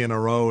 3 in a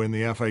row in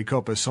the FA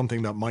Cup as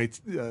something that might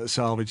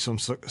salvage some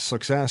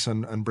success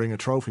and bring a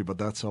trophy. But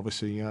that's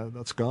obviously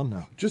that's gone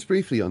now. Just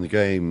briefly on the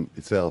game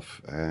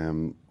itself,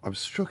 I was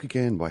struck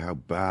again by how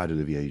bad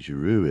Olivier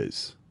Giroud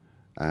is.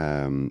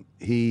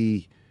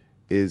 He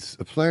is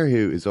a player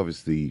who is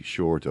obviously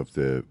short of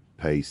the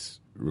pace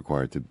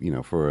required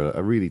to, for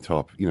a really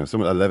top,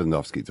 some a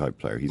Lewandowski type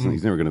player. He's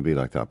never going to be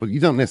like that. But you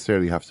don't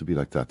necessarily have to be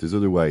like that. There's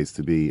other ways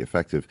to be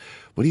effective.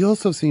 But he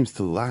also seems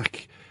to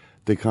lack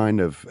the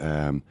kind of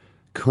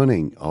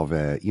cunning of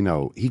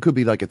he could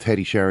be like a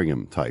Teddy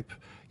Sheringham type.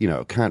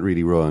 Can't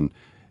really run,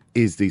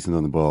 is decent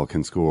on the ball,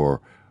 can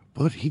score,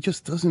 but he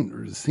just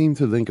doesn't seem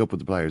to link up with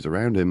the players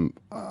around him.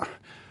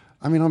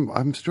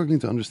 I'm struggling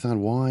to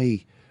understand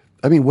why.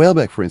 I mean,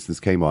 Welbeck, for instance,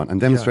 came on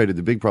and demonstrated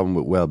the big problem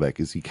with Welbeck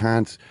is he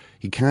can't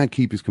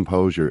keep his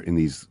composure in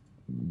these.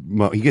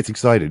 He gets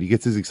excited. He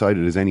gets as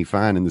excited as any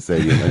fan in the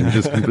stadium and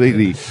just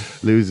completely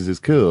loses his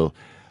cool.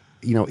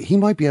 He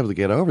might be able to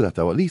get over that,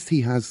 though. At least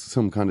he has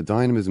some kind of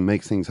dynamism,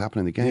 makes things happen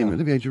in the game. Yeah.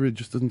 Olivier Giroud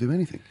just doesn't do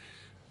anything.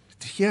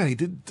 Yeah, he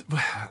did,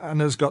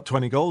 and has got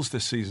 20 goals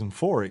this season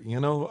for it.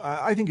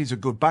 I think he's a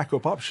good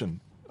backup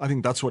option. I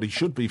think that's what he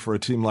should be for a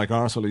team like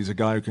Arsenal. He's a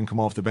guy who can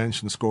come off the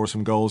bench and score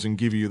some goals and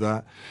give you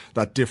that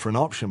different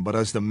option. But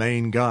as the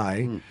main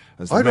guy,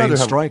 as the main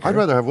striker... I'd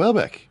rather have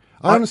Welbeck.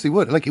 I honestly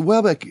would. Like,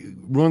 Welbeck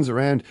runs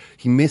around,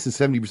 he misses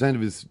 70%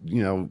 of his,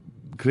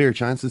 clear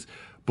chances,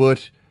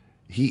 but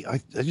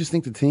I just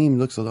think the team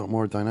looks a lot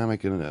more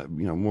dynamic and a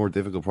more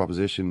difficult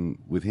proposition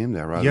with him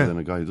there rather than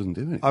a guy who doesn't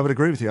do anything. I would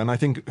agree with you, and I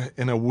think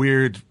in a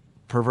weird,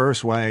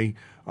 perverse way,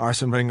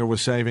 Arsene Wenger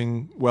was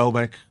saving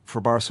Welbeck for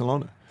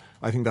Barcelona.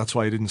 I think that's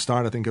why he didn't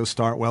start. I think he'll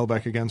start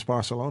Welbeck against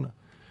Barcelona.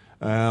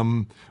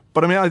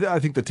 But I mean, I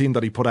think the team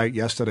that he put out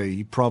yesterday,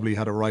 he probably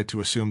had a right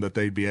to assume that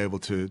they'd be able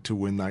to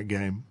win that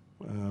game.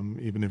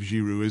 Even if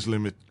Giroud is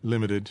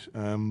limited,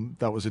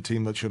 that was a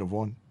team that should have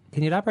won.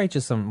 Can you elaborate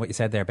just on what you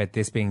said there about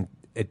this being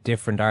a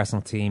different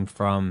Arsenal team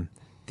from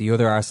the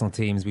other Arsenal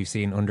teams we've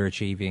seen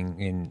underachieving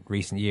in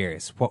recent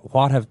years?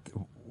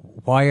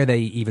 Why are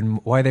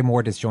they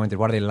more disjointed?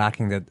 What are they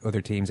lacking that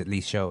other teams at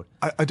least showed?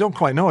 I don't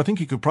quite know. I think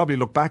you could probably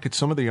look back at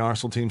some of the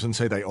Arsenal teams and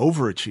say they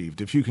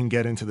overachieved. If you can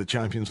get into the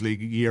Champions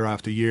League year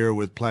after year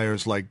with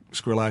players like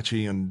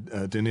Skrillex and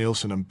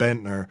Denilson and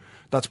Bentner,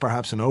 that's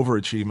perhaps an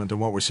overachievement, and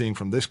what we're seeing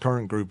from this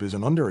current group is an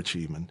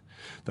underachievement.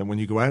 Then when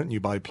you go out and you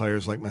buy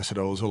players like Mesut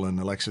Ozil and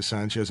Alexis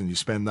Sanchez and you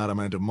spend that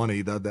amount of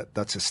money,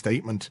 that's a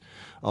statement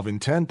of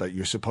intent that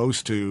you're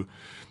supposed to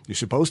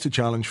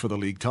challenge for the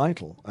league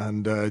title.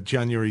 And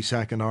January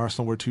 2nd,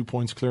 Arsenal were 2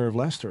 points clear of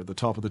Leicester at the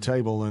top of the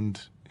table,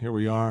 and here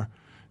we are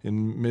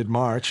in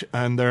mid-March,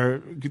 and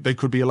they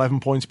could be 11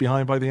 points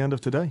behind by the end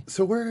of today.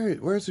 So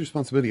where's the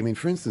responsibility? I mean,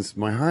 for instance,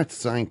 my heart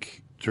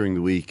sank during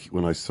the week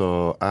when I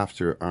saw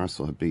after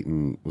Arsenal had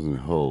beaten, was it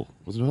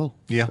Hull?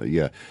 Yeah.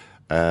 Yeah.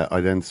 I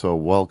then saw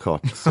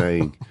Walcott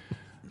saying,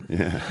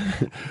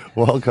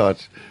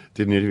 Walcott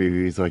did an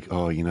interview. He's like,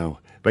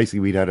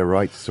 basically we'd had a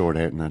right to sort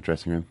out in that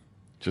dressing room.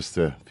 Just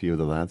a few of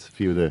the lads, a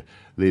few of the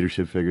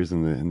leadership figures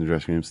in the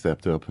dressing room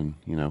stepped up and,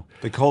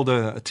 They called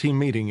a team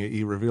meeting,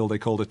 he revealed they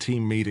called a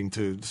team meeting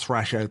to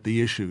thrash out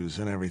the issues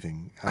and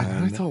everything.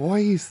 And I thought, why are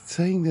you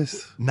saying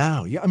this?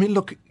 Now, I mean,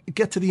 look,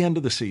 get to the end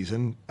of the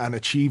season and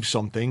achieve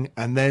something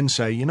and then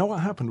say, you know what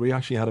happened? We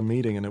actually had a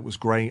meeting and it was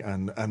great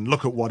and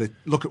look at what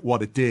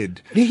it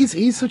did.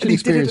 He's such an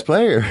experienced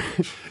player.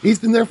 He's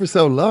been there for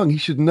so long. He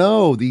should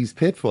know these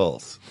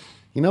pitfalls.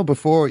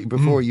 Before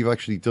you've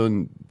actually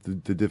done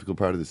the difficult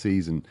part of the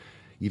season,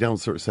 you don't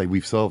sort of say,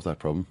 we've solved that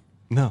problem.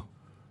 No.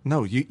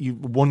 You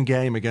one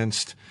game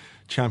against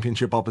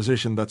championship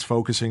opposition that's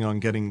focusing on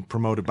getting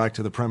promoted back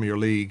to the Premier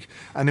League,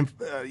 and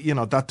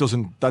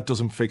that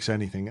doesn't fix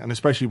anything. And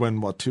especially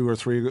when 2 or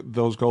 3 of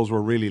those goals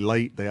were really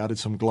late, they added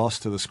some gloss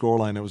to the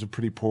scoreline. It was a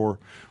pretty poor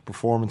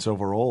performance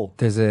overall.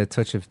 There's a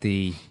touch of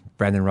the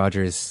Brendan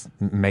Rodgers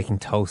making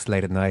toast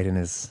late at night in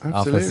his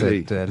office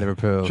at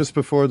Liverpool. Just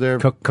before they're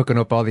cooking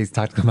up all these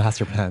tactical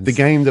master plans. The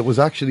game that was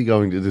actually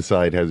going to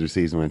decide how their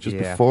season went,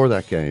 before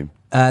that game.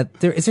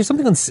 Is there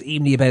something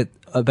unseemly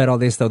about all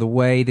this, though? The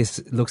way this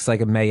looks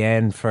like it may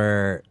end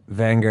for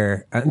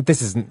Wenger, and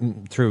this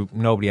isn't through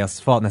nobody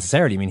else's fault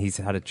necessarily. I mean, he's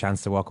had a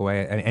chance to walk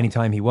away any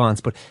time he wants,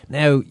 but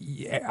now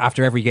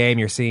after every game,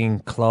 you're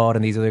seeing Claude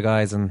and these other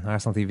guys on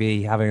Arsenal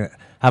TV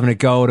having a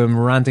go at him,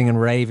 ranting and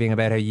raving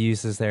about how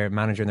useless their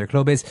manager and their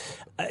club is.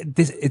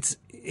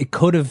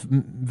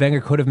 Wenger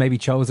could have maybe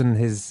chosen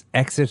his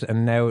exit,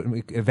 and now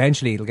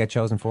eventually it'll get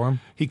chosen for him.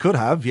 He could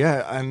have,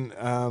 yeah. And,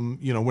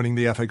 winning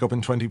the FA Cup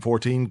in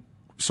 2014,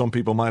 some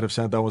people might have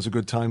said that was a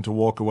good time to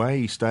walk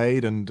away. He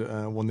stayed and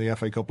won the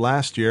FA Cup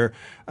last year.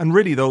 And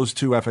really, those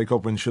 2 FA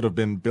Cup wins should have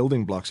been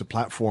building blocks, a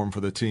platform for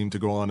the team to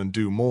go on and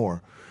do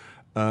more.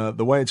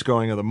 The way it's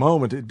going at the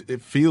moment,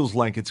 it feels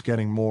like it's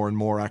getting more and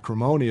more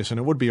acrimonious, and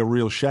it would be a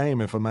real shame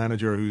if a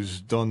manager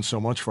who's done so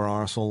much for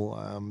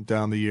Arsenal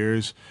down the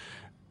years,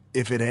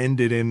 if it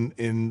ended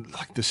in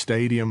like the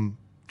stadium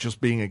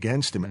just being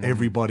against him,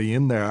 everybody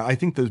in there. I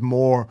think there's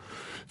more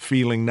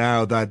feeling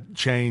now that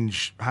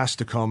change has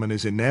to come and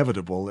is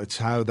inevitable. It's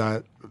how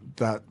that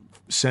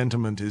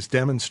sentiment is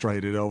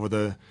demonstrated over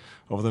the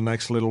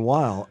next little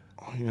while,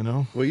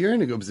 Well, you're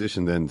in a good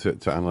position then to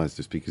analyse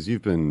this, because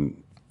you've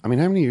been, how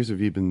many years have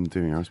you been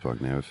doing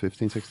Arsblog now?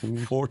 15, 16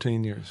 years?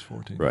 14 years.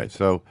 Right,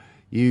 so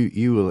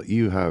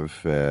You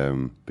have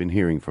been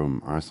hearing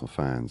from Arsenal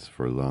fans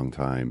for a long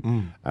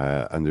time,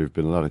 and there have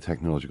been a lot of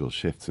technological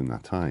shifts in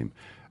that time.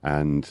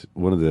 And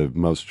one of the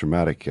most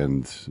dramatic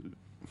and,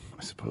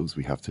 I suppose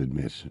we have to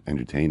admit,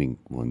 entertaining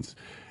ones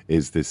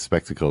is this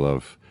spectacle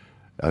of,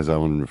 as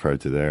Owen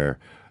referred to there,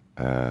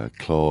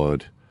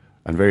 Claude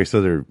and various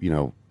other,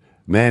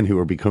 men who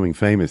are becoming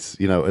famous,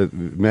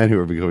 men who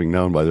are becoming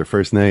known by their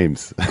first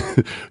names,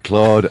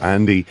 Claude,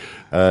 Andy,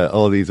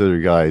 all these other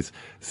guys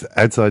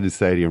outside the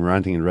stadium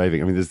ranting and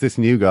raving. I mean, there's this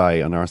new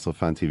guy on Arsenal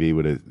Fan TV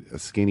with a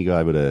skinny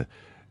guy with a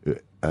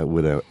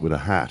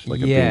hat, like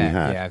a beanie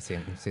hat. Yeah, I've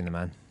seen the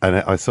man. And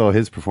I saw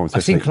his performance.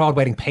 I've seen Claude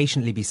waiting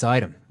patiently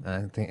beside him.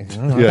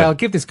 I'll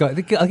give this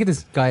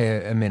guy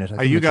a minute.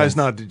 Are you guys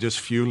not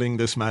just fueling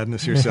this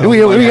madness yourself?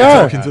 we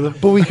are,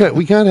 but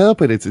we can't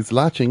help it. It's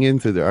latching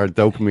into our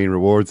dopamine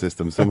reward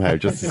system somehow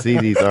just to see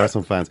these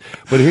Arsenal fans.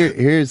 But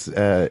here's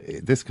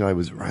this guy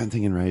was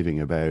ranting and raving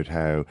about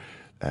how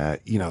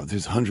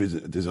there's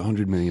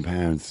 £100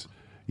 million.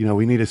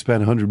 We need to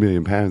spend £100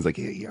 million. Like,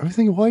 I was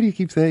thinking, why do you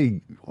keep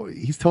saying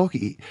he's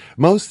talking?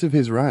 Most of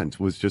his rant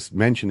was just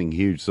mentioning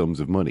huge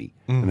sums of money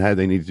and how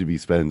they needed to be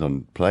spent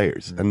on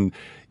players. And,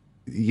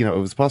 it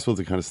was possible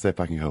to kind of step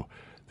back and go,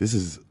 this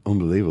is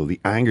unbelievable. The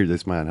anger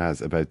this man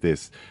has about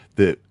this,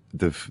 the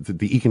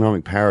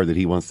economic power that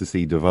he wants to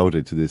see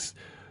devoted to this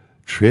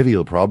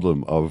trivial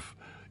problem of,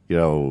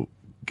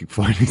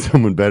 finding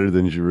someone better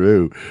than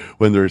Giroud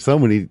when there are so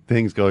many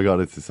things going on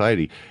in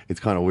society. It's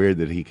kind of weird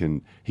that he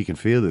can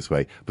feel this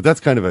way. But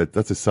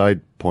that's a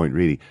side point,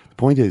 really. The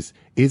point is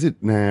it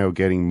now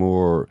getting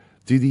more?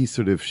 Do these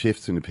sort of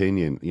shifts in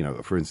opinion,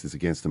 for instance,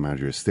 against the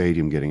manager, a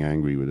stadium getting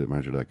angry with a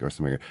manager like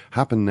Arsene Wenger,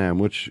 happen now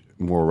much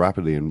more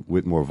rapidly and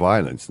with more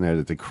violence now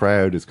that the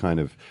crowd is kind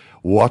of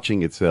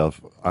watching itself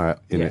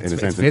in a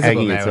sense and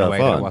egging itself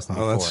on?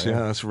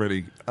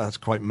 That's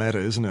quite meta,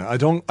 isn't it? I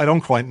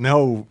don't quite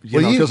know,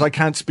 because I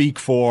can't speak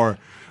for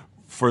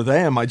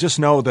them. I just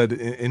know that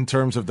in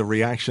terms of the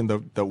reaction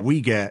that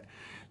we get,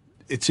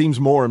 it seems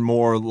more and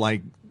more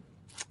like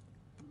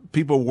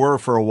people were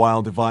for a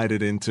while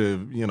divided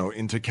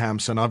into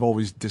camps, and I've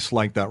always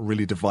disliked that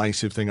really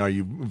divisive thing. Are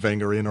you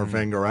Wenger in or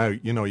Wenger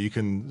out? You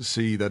can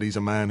see that he's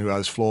a man who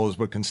has flaws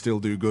but can still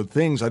do good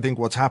things. I think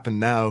what's happened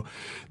now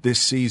this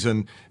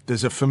season,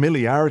 there's a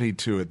familiarity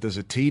to it. There's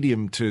a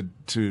tedium to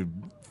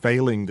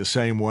failing the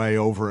same way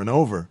over and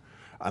over,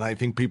 and I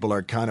think people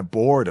are kind of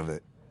bored of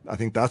it. I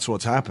think that's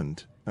what's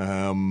happened,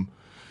 and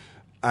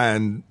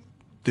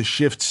the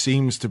shift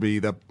seems to be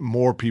that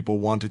more people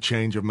want a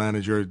change of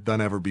manager than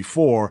ever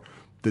before.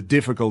 The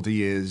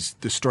difficulty is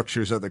the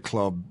structures at the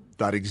club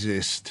that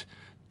exist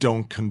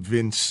don't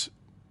convince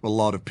a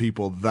lot of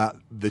people that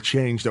the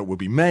change that will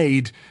be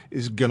made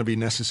is going to be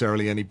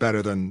necessarily any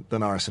better than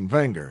Arsene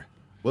Wenger.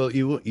 Well,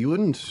 you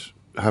wouldn't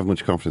have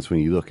much confidence when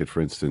you look at,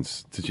 for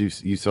instance,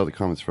 you saw the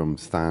comments from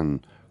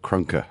Stan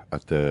Kroenke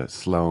at the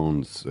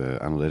Sloan's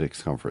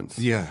analytics conference.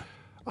 Yeah.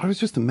 I was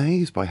just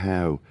amazed by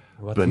how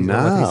banal. What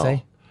did he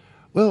say?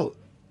 Well,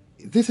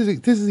 this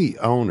is the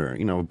owner,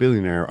 a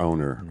billionaire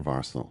owner of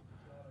Arsenal.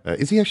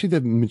 Is he actually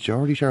the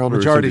majority shareholder?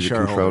 Majority or is he the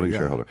shareholder, controlling yeah.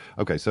 shareholder?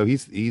 Okay, so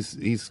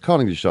he's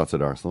calling the shots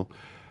at Arsenal.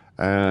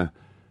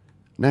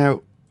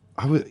 Now,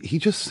 he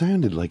just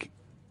sounded like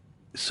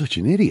such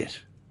an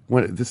idiot.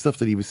 When the stuff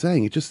that he was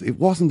saying, it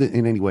wasn't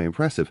in any way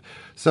impressive.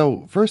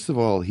 So first of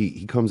all,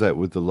 he comes out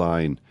with the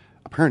line,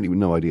 apparently with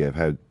no idea of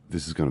how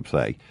this is going to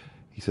play.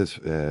 He says,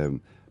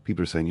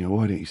 people are saying,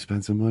 why don't you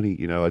spend some money?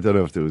 I don't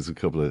know if there was a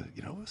couple of,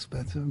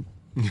 spend some.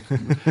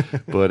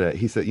 But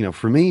he said,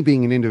 for me,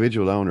 being an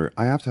individual owner,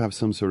 I have to have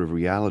some sort of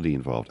reality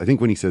involved. I think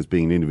when he says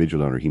being an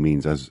individual owner, he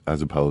means as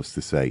opposed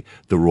to, say,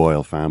 the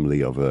royal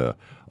family of a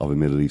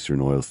Middle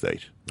Eastern oil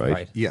state,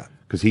 right? Yeah.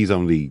 Because he's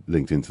only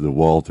linked into the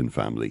Walton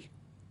family.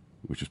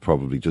 which is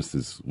probably just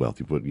as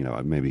wealthy, but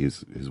maybe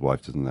his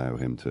wife doesn't allow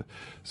him to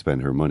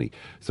spend her money.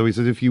 So he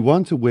says, if you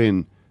want to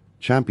win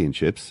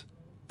championships,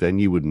 then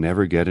you would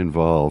never get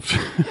involved.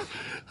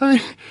 I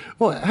mean,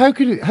 well, how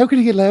could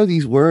he allow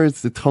these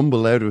words to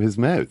tumble out of his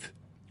mouth?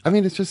 I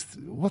mean, it's just,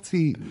 what's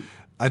he?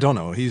 I don't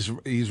know. He's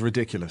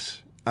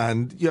ridiculous,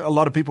 and a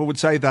lot of people would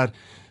say that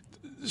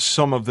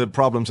some of the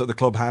problems that the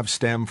club have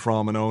stem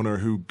from an owner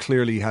who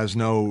clearly has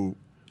no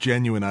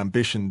genuine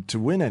ambition to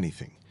win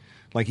anything.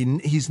 Like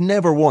he's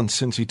never once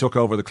since he took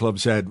over the club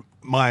said,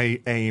 my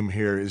aim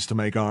here is to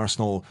make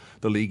Arsenal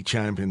the league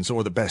champions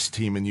or the best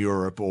team in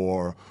Europe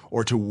or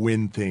to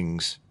win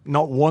things.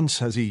 Not once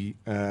has he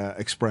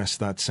expressed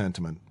that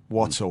sentiment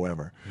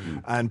whatsoever.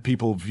 And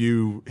people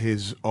view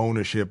his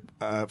ownership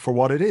for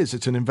what it is.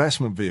 It's an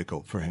investment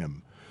vehicle for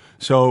him.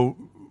 So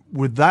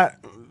with that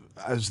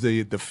as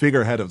the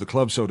figurehead of the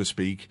club, so to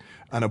speak,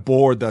 and a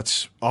board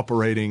that's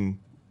operating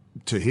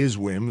to his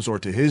whims or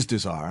to his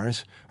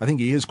desires, I think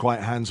he is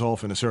quite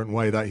hands-off in a certain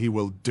way, that he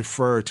will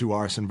defer to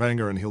Arsene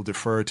Wenger and he'll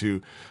defer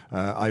to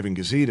Ivan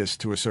Gazidis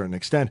to a certain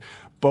extent.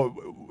 But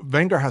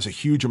Wenger has a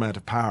huge amount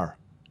of power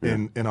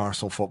in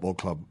Arsenal Football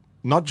Club,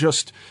 not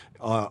just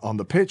on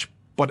the pitch,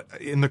 but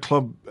in the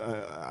club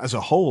as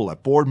a whole,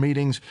 at board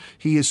meetings.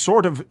 He is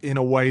sort of, in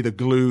a way, the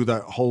glue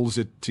that holds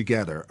it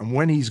together. And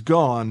when he's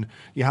gone,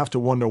 you have to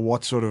wonder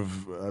what sort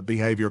of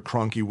behaviour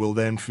Kroenke will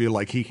then feel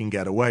like he can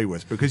get away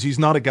with. Because he's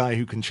not a guy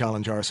who can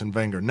challenge Arsene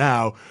Wenger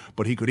now,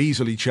 but he could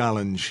easily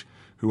challenge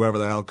whoever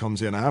the hell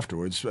comes in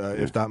afterwards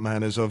if that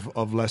man is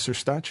of lesser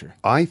stature.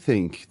 I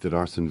think that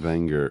Arsene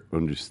Wenger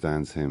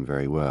understands him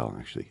very well,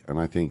 actually. And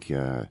I think...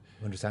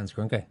 understands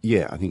Kroenke?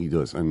 Yeah, I think he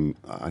does. And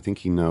I think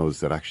he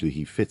knows that actually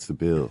he fits the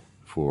bill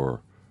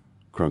for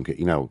Kroenke.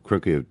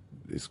 Kroenke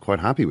is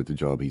quite happy with the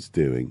job he's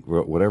doing.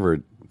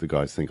 Whatever the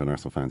guys think on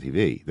Arsenal Fan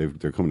TV,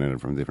 they're coming at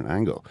it from a different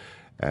angle.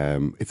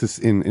 It's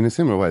in a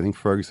similar way. I think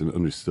Ferguson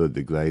understood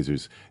the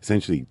Glazers.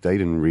 Essentially, they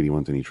didn't really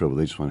want any trouble.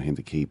 They just wanted him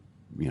to keep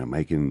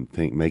making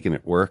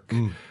it work,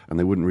 and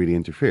they wouldn't really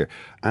interfere.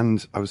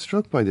 And I was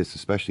struck by this,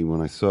 especially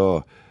when I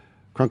saw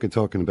Kroenke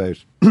talking about,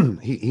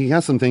 he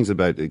has some things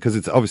about, because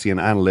it's obviously an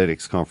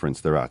analytics conference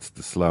they're at,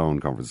 the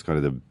Sloan conference,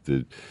 kind of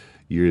the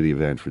yearly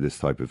event for this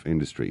type of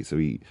industry. So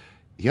he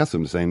has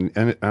something to say,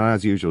 and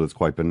as usual, it's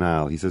quite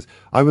banal. He says,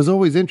 I was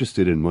always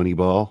interested in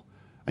Moneyball.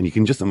 And you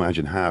can just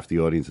imagine half the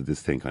audience of this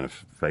thing kind of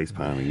face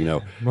palming,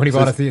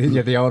 Moneyball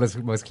is the oldest,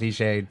 most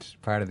cliched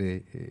part of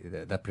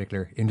that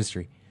particular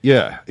industry.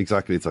 Yeah,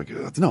 exactly. It's like,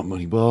 it's not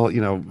Moneyball.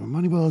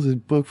 Moneyball is a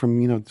book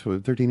from,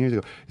 13 years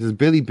ago. He says,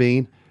 Billy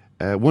Bean,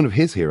 one of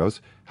his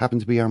heroes,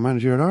 happened to be our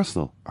manager at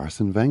Arsenal,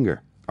 Arsene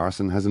Wenger.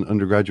 Arsene has an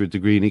undergraduate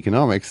degree in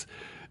economics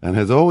and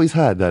has always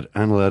had that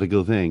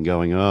analytical thing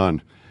going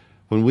on.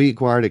 When we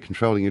acquired a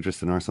controlling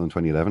interest in Arsenal in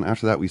 2011,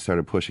 after that we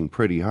started pushing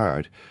pretty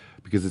hard,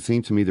 because it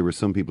seemed to me there were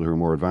some people who were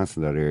more advanced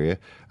in that area,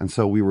 and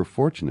so we were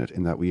fortunate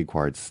in that we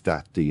acquired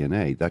Stat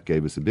DNA. That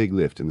gave us a big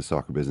lift in the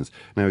soccer business.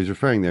 Now, he's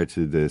referring there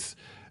to this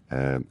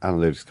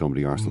analytics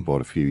company Arsenal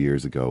bought a few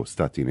years ago,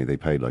 Stat DNA. They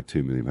paid like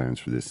 £2 million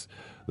for this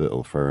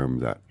little firm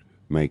that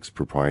makes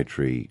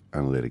proprietary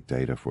analytic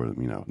data for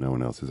them. No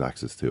one else has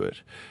access to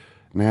it.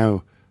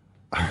 Now,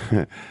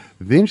 the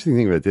interesting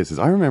thing about this is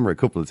I remember a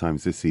couple of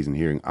times this season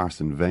hearing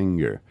Arsene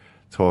Wenger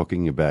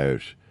talking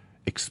about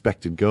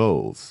expected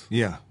goals.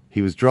 Yeah.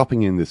 He was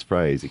dropping in this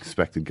phrase,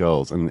 expected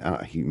goals, and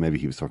maybe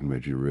he was talking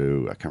about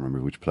Giroud. I can't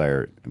remember which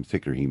player in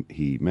particular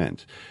he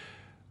meant.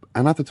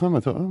 And at the time I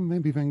thought,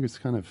 maybe Wenger's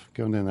kind of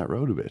going down that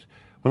road a bit.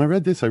 When I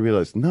read this, I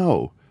realised,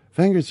 no,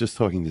 Wenger's just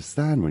talking to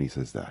Stan when he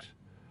says that.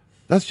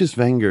 That's just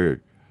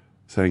Wenger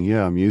saying,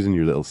 yeah, I'm using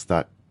your little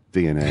Stat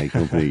DNA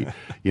company.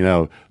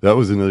 That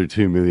was another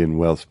 2 million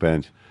well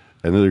spent.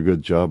 Another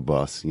good job,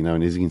 boss.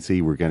 And as you can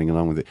see, we're getting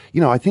along with it.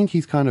 I think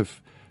he's kind of,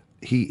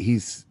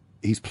 he's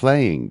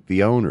playing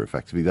the owner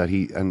effectively, that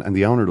and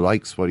the owner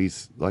likes what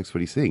he's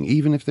seeing.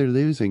 Even if they're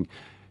losing,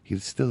 he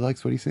still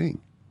likes what he's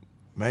seeing.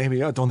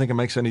 Maybe. I don't think it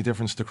makes any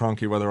difference to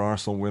Kroenke whether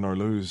Arsenal win or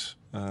lose.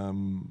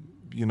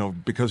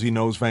 Because he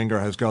knows Wenger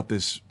has got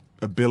this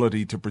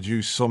ability to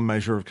produce some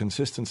measure of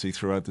consistency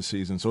throughout the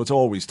season. So it's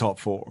always top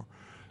four.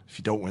 If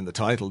you don't win the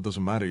title, it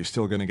doesn't matter. You're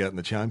still going to get in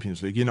the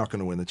Champions League. You're not going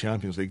to win the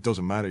Champions League. It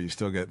doesn't matter. You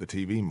still get the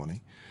TV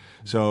money.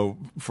 So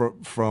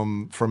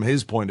from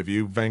his point of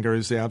view, Wenger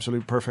is the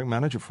absolute perfect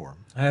manager for him.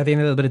 Are they in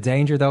a little bit of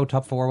danger, though,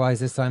 top four-wise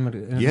this time? A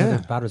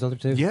bad result or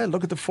two? Yeah,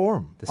 look at the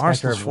form.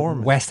 Arsenal's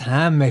form. West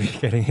Ham maybe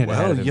getting in.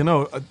 Well,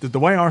 the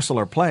way Arsenal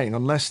are playing,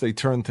 unless they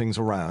turn things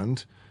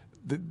around,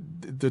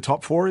 the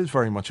top four is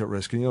very much at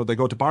risk. They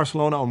go to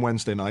Barcelona on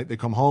Wednesday night. They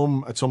come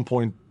home at some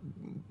point,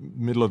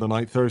 middle of the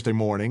night, Thursday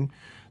morning.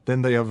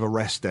 Then they have a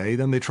rest day.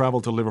 Then they travel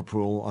to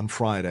Liverpool on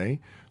Friday.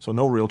 So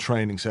no real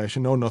training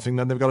session, no nothing.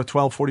 Then they've got a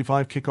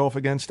 12:45 kickoff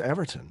against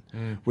Everton,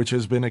 which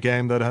has been a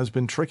game that has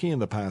been tricky in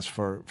the past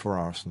for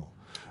Arsenal.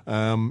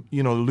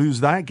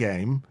 Lose that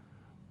game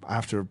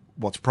after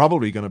what's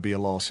probably going to be a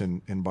loss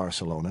in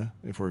Barcelona,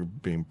 if we're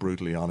being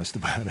brutally honest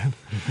about it.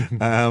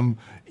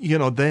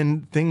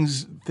 Then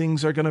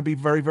things are going to be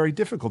very, very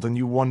difficult. And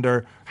you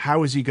wonder,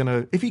 how is he going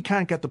to, if he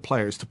can't get the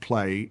players to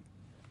play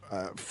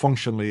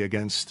functionally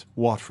against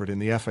Watford in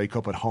the FA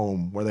Cup at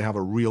home, where they have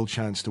a real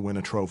chance to win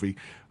a trophy.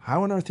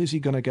 How on earth is he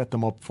going to get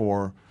them up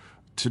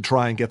to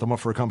try and get them up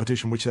for a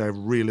competition which they have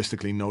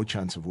realistically no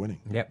chance of winning?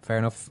 Yep, fair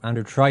enough.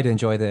 Andrew, try to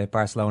enjoy the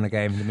Barcelona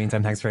game. In the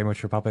meantime, thanks very much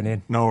for popping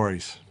in. No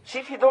worries. See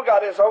if you don't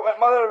get this out with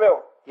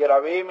Motherwell, you're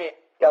away, mate.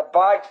 Your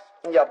bags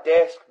in your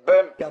desk,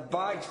 boom. Your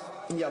bags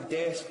in your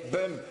desk,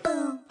 boom.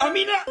 I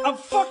mean it, I'm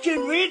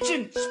fucking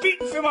raging,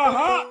 speaking from my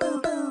heart.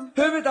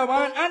 Who would I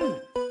want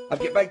in? I've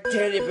got big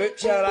Terry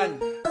Boots here in.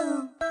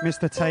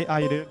 Mr. Tate, how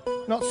you doing?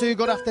 Not too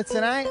good after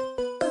tonight.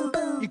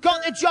 You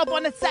got the job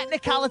on the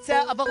technicality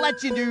of a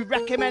legend who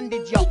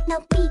recommended you. Take no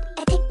beat,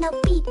 I take no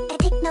beat, I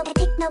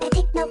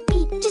take no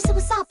beat. Just so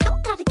what's up,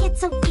 don't gotta get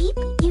so deep.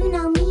 You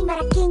know me, but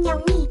I can't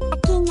yell me. I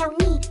can't yell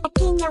me, I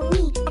can't yell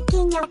me.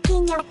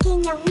 I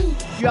can't yell me.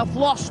 You have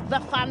lost the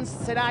fans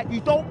tonight. You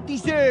don't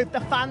deserve the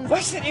fans.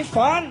 Listen to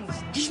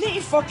fans. You need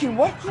to fucking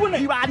work on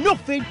it. You are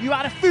nothing, you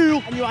are a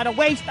fool, and you are a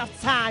waste of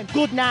time.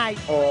 Good night.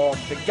 Oh,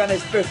 the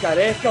Guinness Book of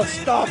Records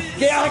stuff.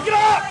 Get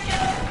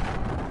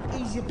up!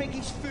 He's the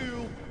biggest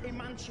fool in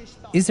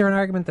Manchester. Is there an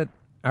argument that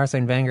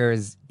Arsene Wenger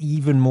is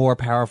even more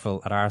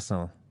powerful at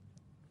Arsenal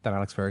than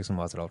Alex Ferguson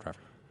was at Old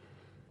Trafford?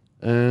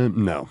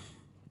 No,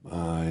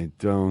 I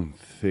don't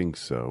think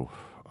so.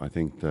 I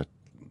think that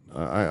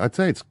I'd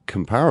say it's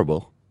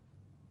comparable.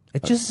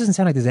 It just doesn't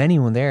sound like there's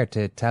anyone there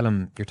to tell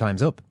him your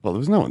time's up. Well, there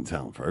was no one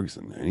telling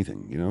Ferguson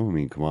anything, I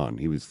mean, come on.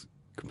 He was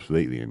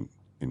completely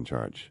in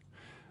charge,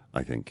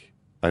 I think.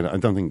 I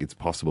don't think it's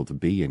possible to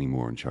be any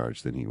more in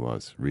charge than he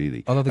was,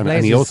 really.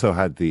 And he also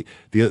had the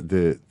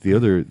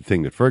other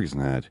thing that Ferguson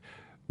had,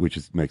 which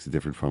makes it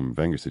different from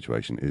Wenger's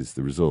situation, is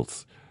the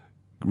results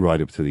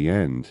right up to the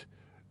end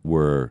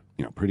were,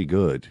 pretty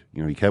good.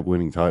 He kept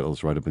winning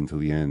titles right up until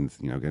the end,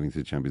 getting to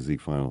the Champions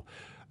League final.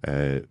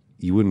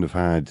 You wouldn't have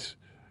had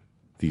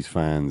these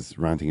fans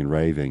ranting and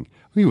raving.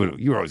 You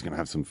were always going to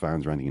have some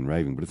fans ranting and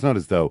raving, but it's not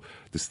as though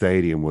the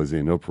stadium was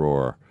in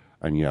uproar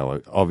and,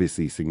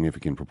 obviously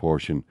significant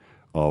proportion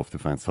of the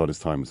fans thought his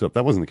time was up.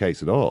 That wasn't the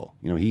case at all.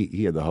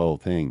 He had the whole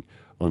thing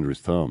under his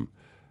thumb.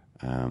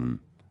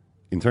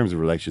 In terms of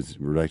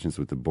relations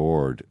with the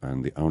board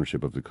and the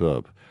ownership of the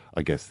club,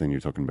 I guess then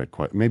you're talking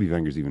about maybe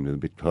Wenger's even a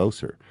bit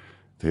closer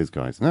to his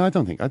guys. No, I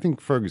don't think. I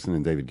think Ferguson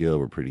and David Gill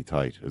were pretty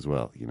tight as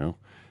well,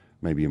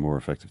 Maybe a more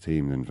effective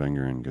team than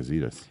Wenger and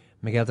Gazidis.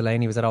 Miguel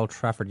Delaney was at Old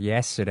Trafford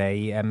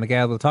yesterday.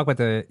 Miguel, we'll talk about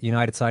the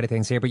United side of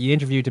things here, but you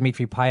interviewed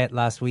Dimitri Payet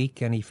last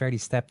week and he fairly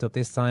stepped up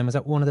this time. Was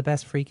that one of the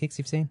best free kicks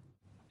you've seen?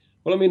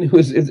 Well, I mean,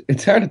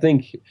 it's hard to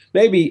think.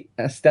 Maybe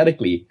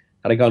aesthetically,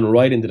 had I gone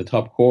right into the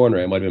top corner,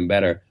 it might have been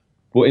better.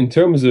 But in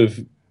terms of,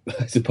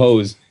 I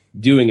suppose,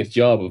 doing its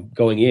job of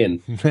going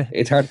in,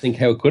 it's hard to think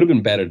how it could have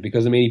been better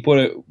because, I mean, he put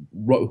it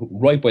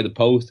right by the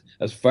post,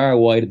 as far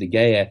wide of De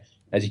Gea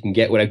as you can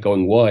get without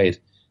going wide.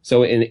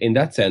 So in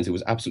that sense, it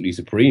was absolutely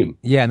supreme.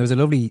 Yeah, and there was a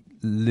lovely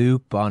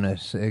loop on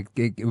it.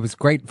 It was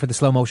great for the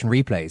slow motion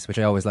replays, which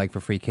I always like for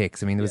free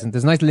kicks. I mean, there's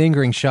a nice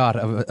lingering shot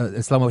of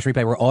a slow motion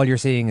replay where all you're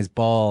seeing is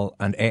ball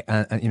and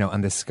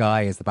the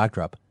sky as the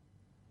backdrop.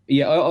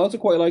 Yeah, I also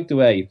quite like the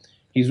way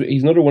he's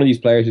another one of these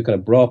players who kind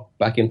of brought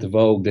back into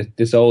vogue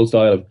this old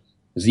style of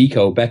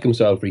Zico, Beckham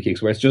style free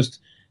kicks, where it's just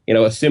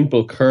a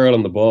simple curl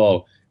on the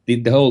ball.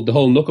 The whole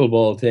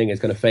knuckleball thing is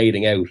kind of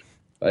fading out.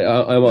 I'm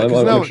a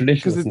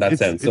traditionalist in that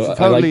sense, so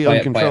totally I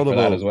like uncontrollable for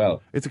that as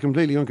well. It's a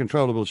completely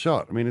uncontrollable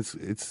shot. I mean,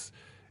 it's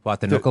what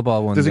the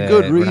knuckleball one. There's a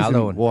good reason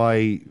Ronaldo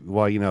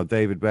why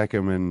David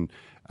Beckham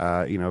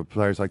and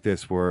players like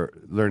this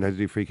learned how to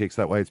do free kicks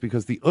that way. It's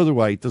because the other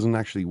way doesn't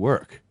actually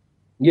work.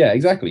 Yeah,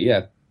 exactly.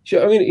 Yeah,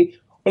 sure. I mean,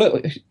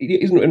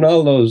 isn't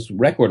Ronaldo's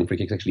record in free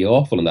kicks actually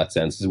awful in that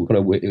sense?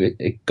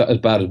 It got as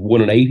bad as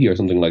 1 in 80 or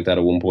something like that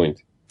at one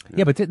point.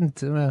 Yeah, but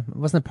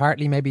wasn't it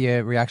partly maybe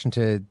a reaction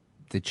to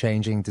the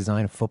changing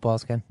design of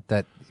footballs, Ken?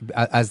 That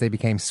as they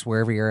became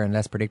swervier and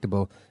less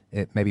predictable,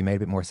 it maybe made a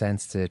bit more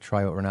sense to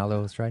try what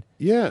Ronaldo has tried?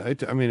 Yeah, it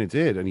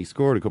did. And he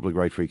scored a couple of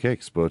great free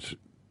kicks, but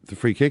the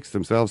free kicks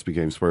themselves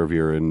became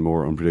swervier and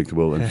more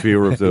unpredictable, and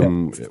fewer of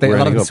them a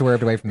lot of them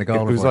swerved away from the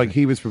goal. It was like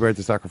he was prepared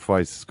to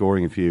sacrifice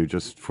scoring a few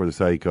just for the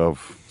sake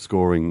of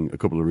scoring a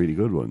couple of really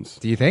good ones.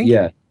 Do you think?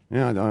 Yeah.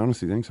 Yeah, I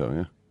honestly think so,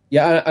 yeah.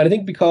 Yeah, and I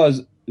think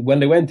because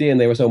when they went in,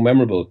 they were so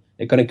memorable,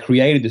 it kind of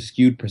created a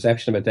skewed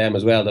perception about them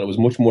as well, that it was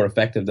much more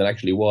effective than it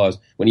actually was,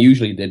 when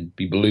usually they'd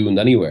be ballooned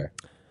anywhere.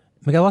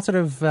 Miguel, what sort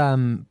of,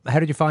 how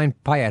did you find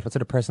Payet? What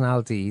sort of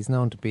personality? He's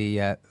known to be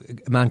a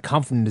man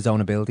confident in his own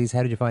abilities.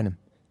 How did you find him?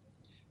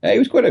 He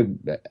was quite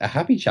a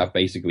happy chap,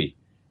 basically.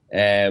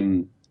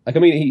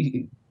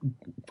 He,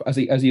 as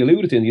he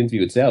alluded to in the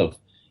interview itself,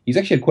 he's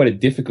actually had quite a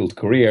difficult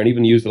career, and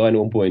even used the line at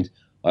one point,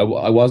 I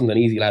wasn't an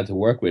easy lad to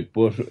work with,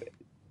 but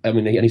I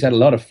mean, and he's had a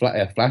lot of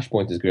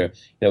flashpoints in his career.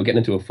 Getting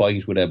into a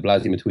fight with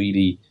Blasi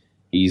Matuidi.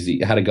 He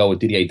had a go with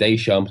Didier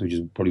Deschamps, which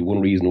is probably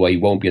one reason why he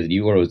won't be at the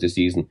Euros this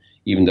season,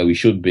 even though he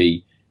should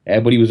be.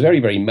 But he was very,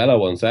 very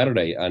mellow on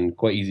Saturday and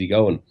quite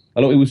easygoing.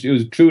 Although it was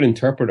a true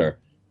interpreter,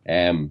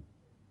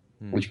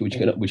 which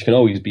can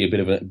always be a bit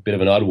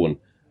of an odd one.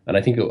 And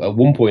I think at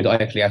one point I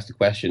actually asked the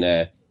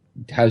question,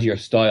 "How's your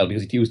style?"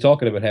 Because he was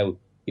talking about how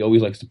he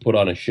always likes to put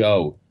on a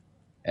show,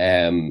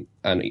 and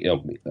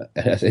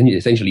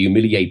essentially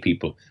humiliate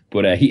people.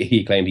 But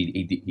he claimed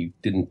he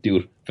didn't do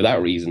it for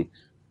that reason.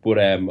 But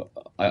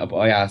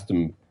I asked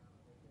him,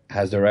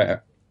 have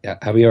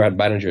you ever had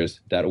managers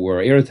that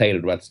were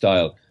irritated with that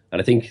style?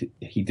 And I think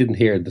he didn't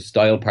hear the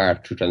style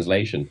part through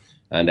translation,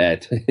 and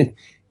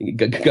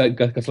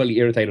got slightly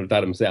irritated with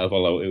that himself.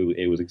 Although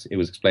it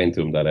was explained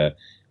to him that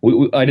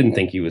I didn't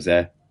think he was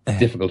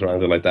difficult or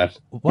anything like that.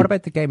 What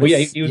about the game? But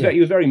he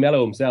was very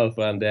mellow himself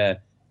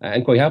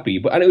and quite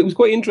happy. And it was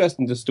quite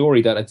interesting, the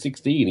story that at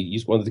 16 he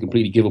just wanted to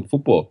completely give up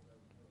football.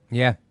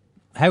 Yeah.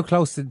 How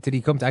close did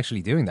he come to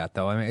actually doing that,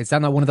 though? I mean, is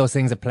that not one of those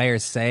things that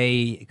players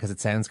say because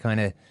it sounds kind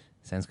of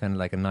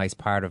like a nice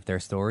part of their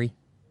story?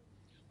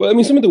 Well, I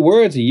mean, some of the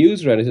words he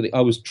used around it, he said,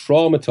 I was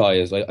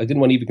traumatized. I didn't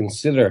want to even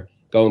consider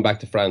going back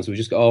to France. It was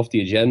just off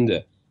the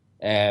agenda.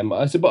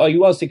 I said, but he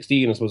was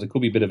 16. I suppose it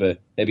could be a bit of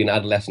maybe an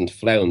adolescent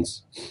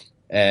flounce.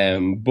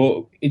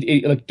 But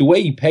like the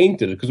way he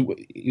painted it, because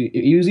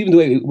he was even the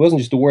way, it wasn't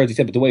just the words he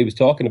said, but the way he was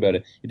talking about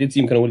it, it did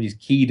seem kind of one of these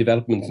key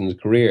developments in his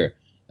career.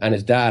 And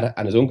his dad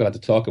and his uncle had to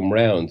talk him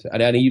round.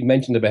 And he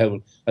mentioned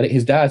about how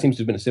his dad seems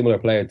to have been a similar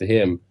player to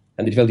him,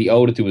 and he felt he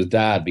owed it to his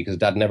dad because his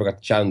dad never got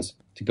the chance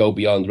to go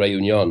beyond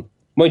Réunion.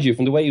 Mind you,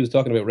 from the way he was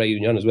talking about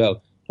Réunion as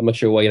well, I'm not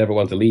sure why he'd ever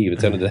want to leave.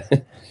 It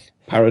sounded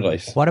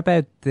paradise. What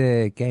about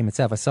the game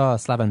itself? I saw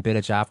Slaven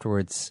Bilic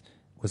afterwards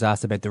was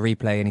asked about the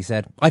replay, and he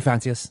said, I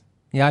fancy us.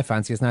 Yeah, I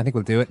fancy us now. I think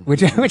we'll do it,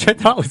 which I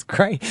thought was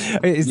great.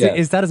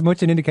 Is that as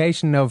much an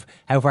indication of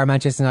how far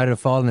Manchester United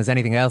have fallen as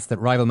anything else, that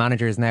rival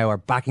managers now are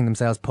backing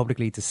themselves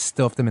publicly to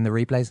stuff them in the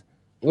replays?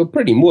 Well,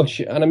 pretty much.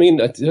 And I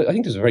mean, I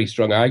think there's a very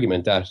strong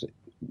argument that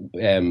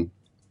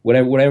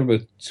whatever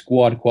about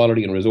squad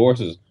quality and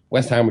resources,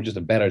 West Ham are just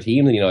a better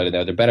team than United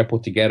now. They're better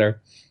put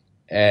together.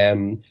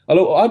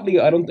 Although oddly,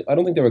 I don't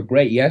think they were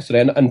great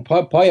yesterday. And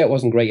Payet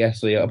wasn't great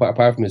yesterday,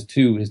 apart from his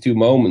two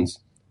moments.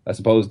 I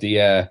suppose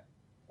the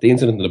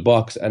incident in the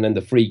box and then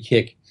the free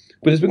kick.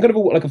 But there's been kind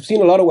of I've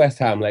seen a lot of West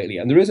Ham lately,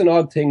 and there is an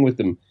odd thing with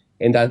them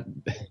in that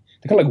they're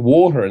kind of like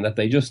water, in that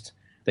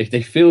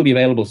they fill the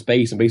available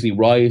space and basically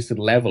rise to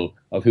the level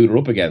of who they're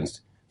up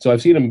against. So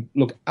I've seen them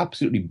look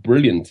absolutely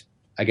brilliant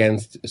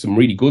against some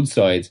really good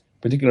sides,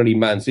 particularly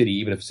Man City,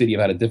 even if City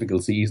have had a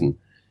difficult season,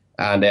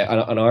 and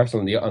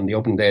Arsenal on the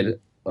opening day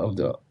of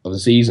the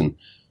season.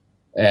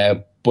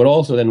 But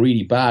also then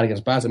really bad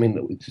against Bath. I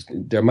mean,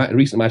 their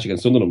recent match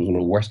against Sunderland was one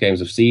of the worst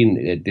games I've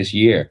seen this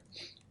year.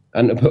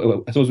 And I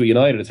suppose with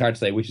United, it's hard to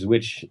say which is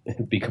which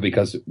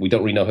because we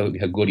don't really know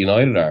how good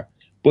United are.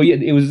 But yeah,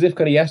 it was as if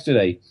kind of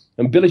yesterday,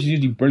 and Bilic is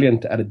usually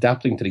brilliant at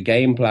adapting to the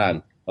game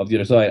plan of the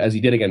other side, as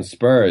he did against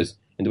Spurs,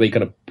 in the way he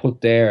kind of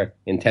put their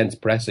intense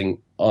pressing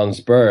on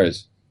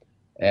Spurs.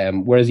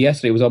 Whereas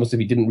yesterday it was almost as if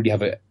he didn't really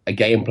have a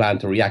game plan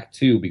to react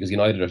to because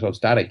United are so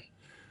static.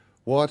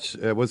 What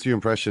was your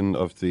impression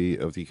of the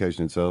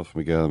occasion itself,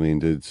 Miguel? I mean,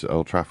 did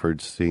Old Trafford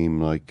seem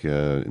like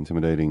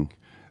intimidating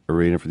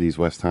arena for these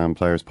West Ham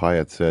players?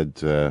 Payet said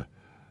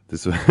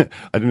this. I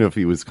don't know if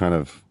he was kind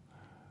of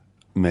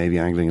maybe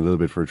angling a little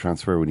bit for a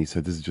transfer when he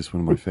said this is just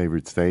one of my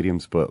favourite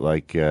stadiums, but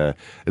it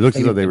looks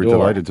as though they were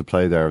delighted to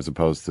play there as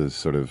opposed to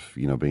sort of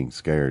being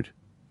scared.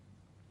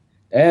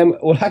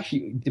 Well,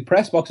 actually, the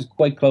press box is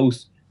quite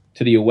close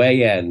to the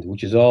away end,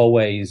 which is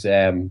always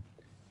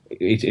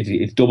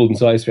it's doubled in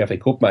size for FA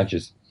Cup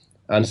matches,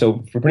 and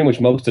so for pretty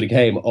much most of the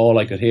game, all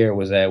I could hear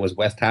was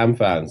West Ham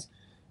fans,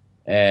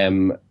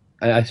 and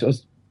I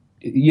suppose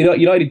the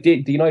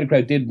United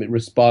crowd did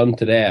respond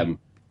to them,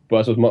 but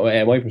I suppose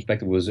my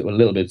perspective was a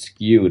little bit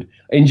skewed.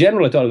 In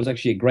general, I thought it was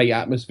actually a great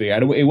atmosphere,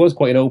 and it was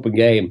quite an open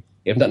game,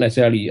 if not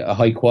necessarily a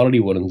high quality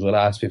one until the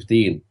last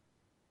 15.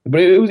 But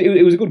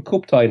it was a good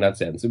cup tie in that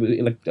sense. It was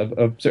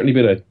I've certainly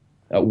been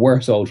at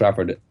worse Old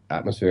Trafford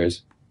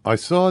atmospheres. I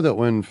saw that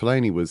when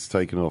Fellaini was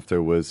taken off,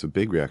 there was a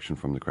big reaction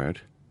from the crowd.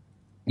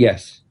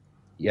 Yes.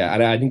 Yeah,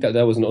 and I think that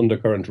was an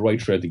undercurrent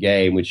right throughout the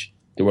game, which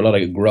there were a lot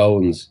of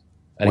groans.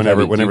 And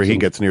whenever he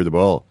gets near the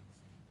ball.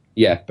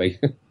 Yeah.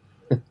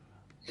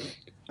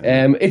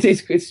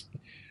 It's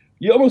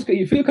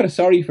you feel kind of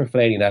sorry for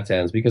Fellaini in that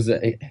sense, because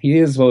he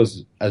is, I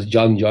suppose, as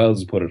John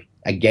Giles put it,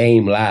 a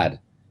game lad.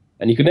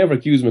 And you could never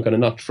accuse him of kind of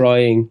not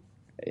trying.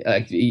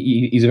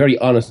 He's a very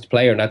honest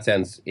player in that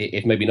sense,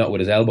 if maybe not with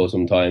his elbow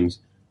sometimes.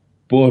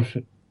 But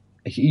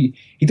he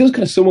does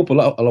kind of sum up a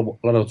lot of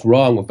what's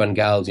wrong with Van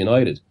Gaal's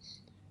United.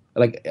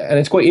 And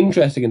it's quite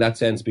interesting in that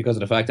sense because of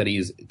the fact that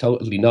he's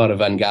totally not a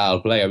Van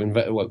Gaal player. I mean,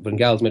 Van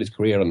Gaal's made his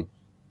career on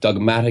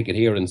dogmatic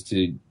adherence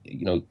to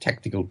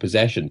tactical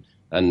possession,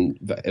 and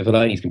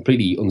Fellaini's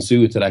completely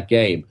unsuited to that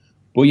game.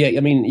 But yeah,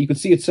 I mean, you could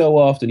see it so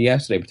often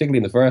yesterday, particularly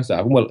in the first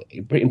half. Well,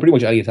 in pretty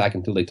much any attack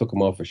until they took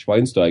him off for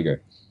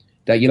Schweinsteiger,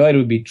 that United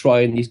would be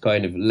trying these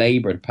kind of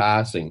laboured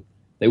passing.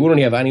 They wouldn't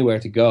really have anywhere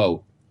to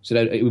go. So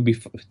that it would be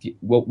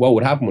what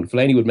would happen when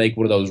Fellaini would make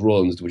one of those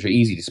runs, which are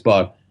easy to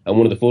spot, and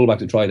one of the fullbacks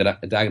would try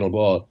a diagonal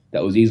ball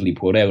that was easily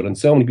put out, and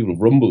so many people have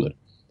rumbled it.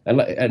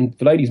 And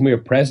Fellaini's mere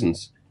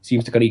presence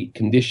seems to kind of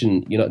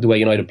condition the way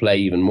United play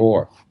even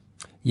more.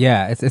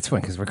 Yeah, it's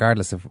funny because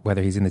regardless of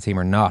whether he's in the team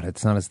or not,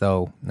 it's not as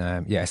though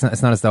it's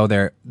not as though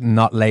they're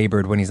not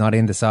laboured when he's not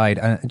in the side.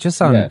 And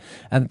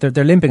and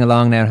they're limping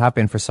along now and have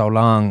been for so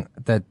long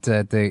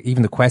that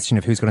even the question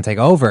of who's going to take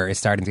over is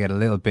starting to get a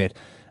little bit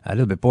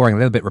boring, a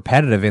little bit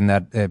repetitive. In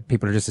that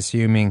people are just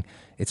assuming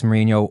it's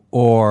Mourinho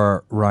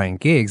or Ryan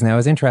Giggs. Now, I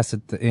was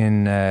interested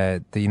in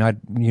the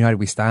United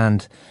We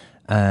Stand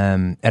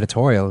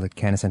editorial that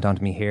Ken has sent on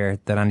to me here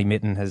that Andy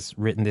Mitten has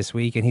written this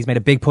week, and he's made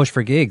a big push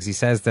for Giggs. He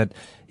says that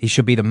he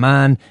should be the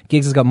man.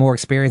 Giggs has got more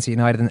experience at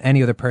United than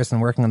any other person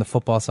working on the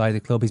football side of the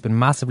club. He's been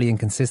massively and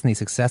consistently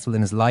successful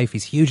in his life.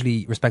 He's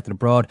hugely respected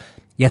abroad,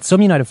 yet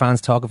some United fans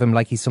talk of him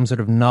like he's some sort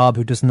of knob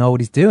who doesn't know what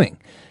he's doing.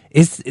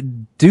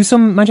 Do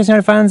some Manchester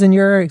United fans, in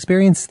your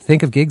experience,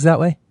 think of Giggs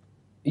that way?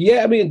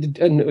 Yeah, I mean,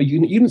 and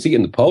you even see it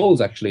in the polls,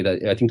 actually,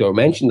 that I think they were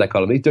mentioned, that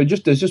column. There's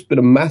just been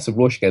a massive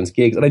rush against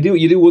Giggs, and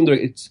you do wonder,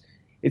 it's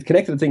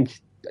connected. I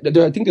think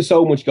there's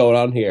so much going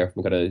on here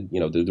from kind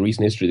of the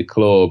recent history of the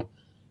club,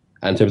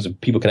 and in terms of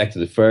people connected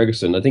to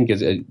Ferguson. I think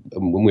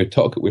when we're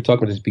talking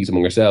about this piece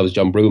among ourselves,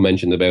 John Brew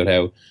mentioned about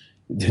how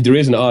there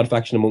is an odd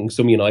faction among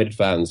some United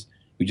fans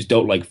who just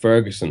don't like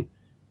Ferguson.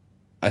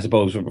 I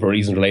suppose for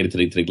reasons related to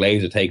the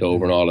Glazer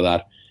takeover and all of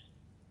that,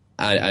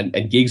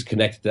 and Giggs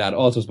connected to that.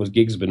 Also, I suppose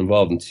Giggs has been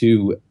involved in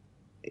two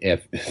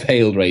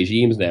failed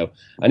regimes now,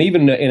 and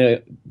even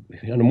in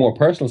a more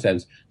personal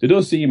sense, there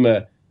does seem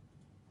a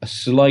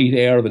slight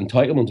air of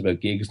entitlement about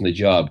Giggs and the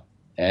job.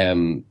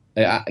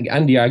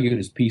 Andy argued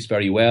his piece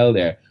very well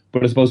there,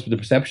 but I suppose the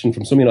perception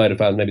from some United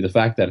fans, maybe the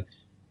fact that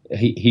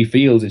he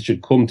feels it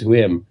should come to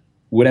him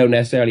without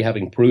necessarily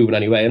having proven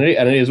anyway, and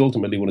it is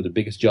ultimately one of the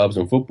biggest jobs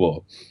in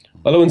football.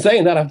 Although in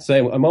saying that, I have to say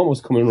I'm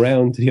almost coming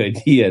around to the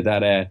idea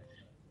that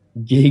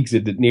Giggs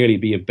would nearly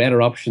be a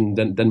better option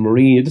than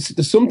Mourinho.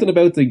 There's something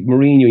about the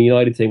Mourinho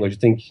United thing which I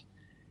think.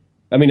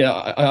 I mean,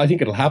 I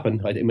think it'll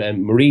happen. I think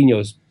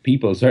Mourinho's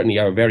people certainly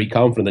are very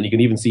confident, and you can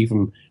even see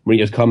from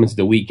Mourinho's comments at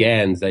the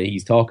weekends that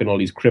he's talking all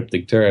these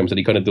cryptic terms that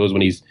he kind of does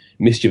when he's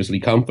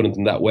mischievously confident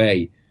in that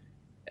way.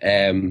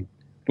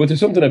 But there's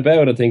something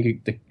about, I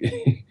think,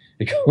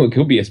 it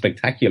could be a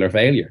spectacular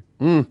failure.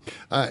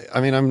 I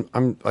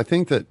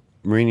think that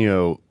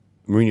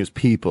Mourinho's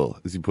people,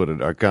 as you put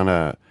it, are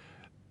gonna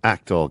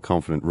act all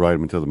confident right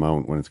up until the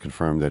moment when it's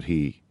confirmed that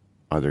he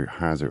either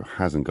has or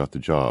hasn't got the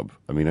job.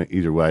 I mean,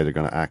 either way, they're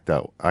going to act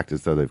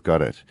as though they've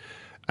got it.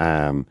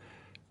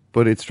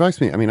 But it strikes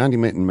me, I mean, Andy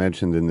Mitten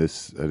mentioned in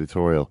this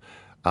editorial,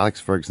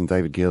 Alex Ferguson,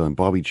 David Gill and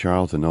Bobby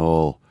Charlton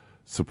all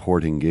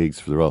supporting Giggs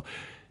for the role.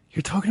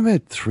 You're talking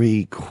about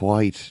three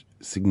quite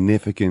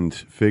significant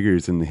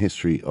figures in the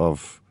history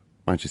of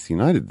Manchester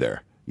United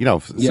there.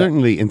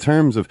 Certainly in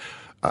terms of,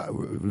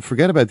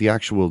 forget about the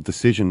actual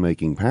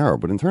decision-making power,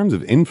 but in terms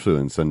of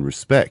influence and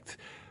respect,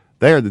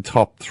 they are the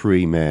top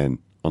three men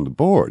on the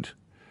board.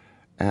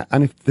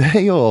 And if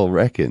they all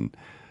reckon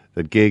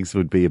that Giggs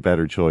would be a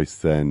better choice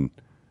than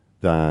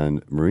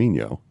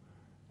Mourinho,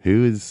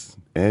 who is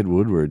Ed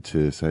Woodward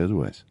to say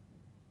otherwise?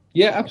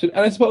 Yeah, absolutely.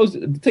 And I suppose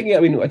the thing,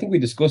 I think we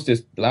discussed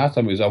this the last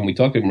time we was on, we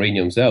talked about Mourinho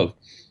himself.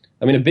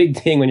 I mean, a big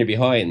thing when you're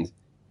behind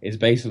is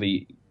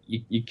basically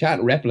you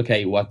can't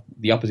replicate what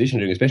the opposition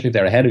are doing, especially if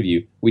they're ahead of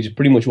you, which is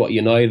pretty much what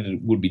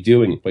United would be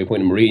doing by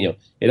appointing Mourinho.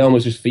 It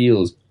almost just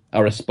feels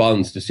a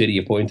response to City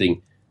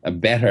appointing a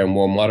better,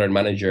 more modern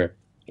manager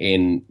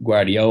in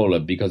Guardiola,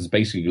 because it's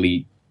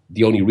basically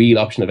the only real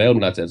option available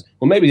in that sense.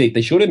 Well, maybe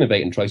they should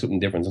innovate and try something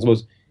different. I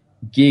suppose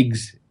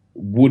Giggs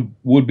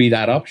would be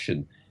that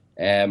option.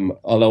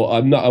 Although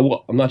I'm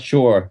not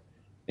sure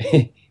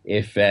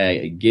if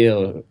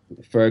Gill,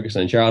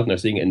 Ferguson and Charlton are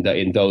seeing it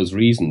in those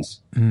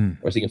reasons,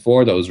 or seeing it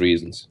for those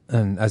reasons.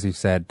 And as we've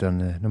said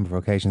on a number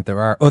of occasions, there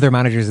are other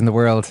managers in the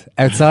world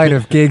outside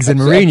of Giggs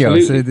and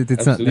Mourinho, so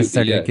it's not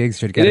necessarily that Giggs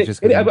should get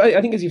it.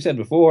 I think, as you've said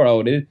before,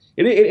 Owen, it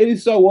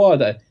is so odd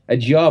that a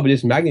job of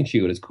this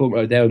magnitude has come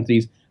down to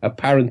these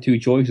apparent two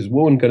choices.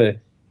 One kind of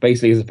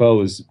basically, I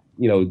suppose,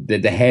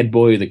 the head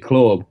boy of the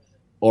club,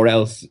 or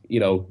else,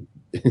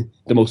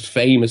 the most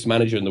famous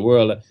manager in the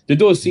world. There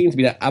does seem to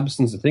be that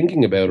absence of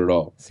thinking about it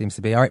all. Seems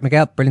to be. All right,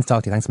 Miguel, brilliant to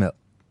talk to you. Thanks, Mill.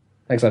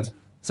 Thanks, lads.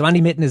 So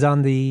Andy Mitten is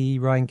on the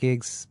Ryan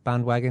Giggs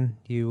bandwagon,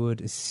 you would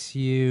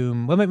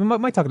assume. Well, we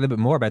might talk a little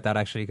bit more about that,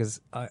 actually,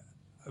 because I'm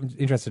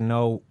interested to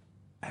know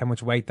how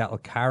much weight that will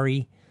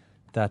carry,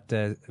 that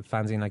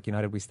fanzine like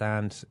United We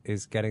Stand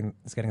is getting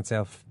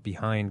itself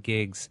behind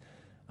Giggs.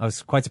 I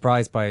was quite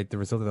surprised by the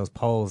result of those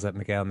polls that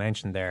Miguel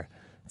mentioned there.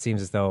 It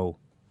seems as though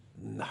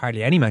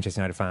hardly any Manchester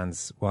United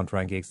fans want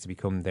Ryan Giggs to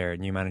become their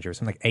new manager.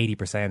 Something like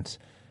 80%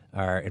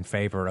 are in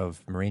favour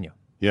of Mourinho.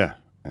 Yeah,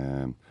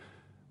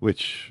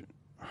 which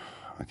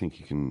I think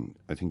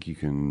you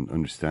can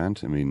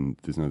understand. I mean,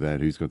 there's no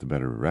doubt who's got the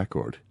better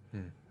record.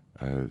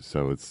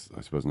 So it's,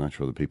 I suppose,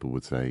 natural that people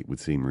would see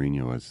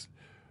Mourinho as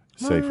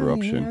a safer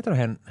option. Yeah, I don't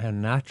know how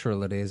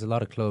natural it is. A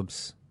lot of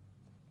clubs.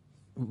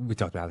 We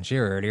talked about Alan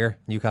Shearer earlier.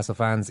 Newcastle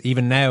fans,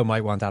 even now,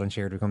 might want Alan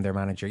Shearer to become their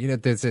manager.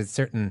 There's a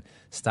certain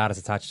status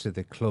attached to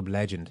the club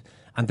legend.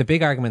 And the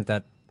big argument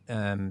that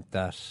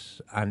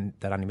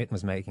Andy Mitten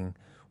was making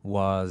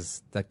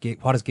was that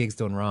what has Giggs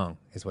done wrong,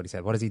 is what he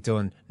said. What has he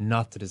done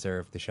not to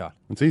deserve the shot?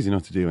 It's easy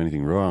not to do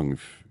anything wrong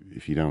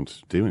if you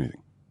don't do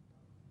anything.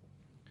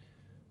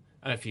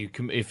 And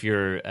if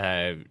you're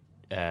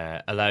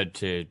allowed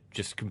to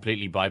just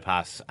completely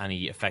bypass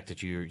any effect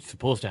that you're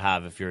supposed to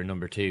have if you're a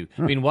number two.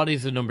 I mean, what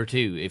is a number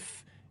two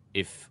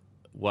if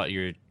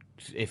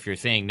you're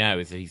saying now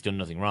is that he's done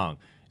nothing wrong?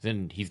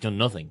 Then he's done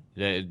nothing.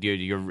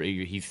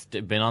 He's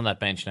been on that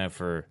bench now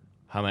for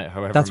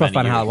however That's what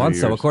many Van Gaal years. wants.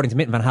 So according to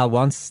Mitten, Van Gaal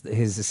wants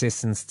his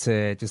assistants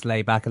to just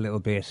lay back a little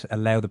bit,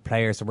 allow the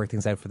players to work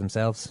things out for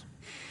themselves.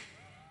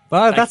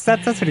 Well, that's what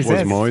he says.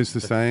 Was Moyes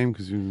the same?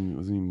 Because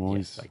wasn't he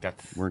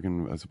Moyes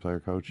working as a player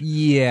coach?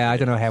 Yeah, I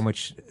don't know how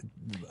much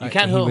you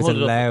can't he was hold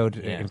it allowed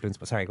up. influence.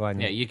 But sorry, go on.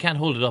 Yeah, you can't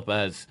hold it up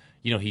as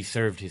he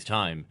served his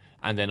time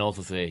and then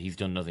also say he's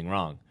done nothing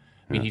wrong.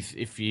 I mean,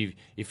 if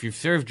you've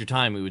served your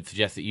time, it would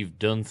suggest that you've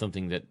done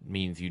something that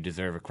means you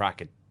deserve a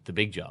crack at the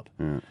big job.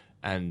 Yeah.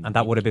 And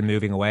that would have been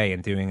moving away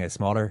and doing a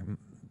smaller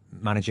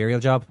managerial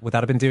job. Would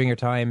that have been doing your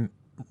time?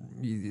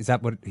 Is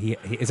that what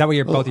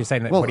you're both you're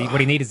saying? That what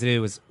he needed to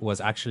do was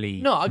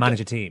actually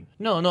manage a team?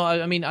 No.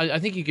 I mean, I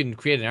think you can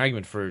create an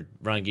argument for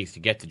Ryan Giggs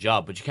to get the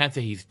job, but you can't say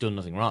he's done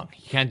nothing wrong.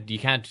 You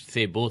can't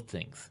say both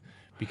things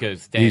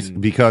because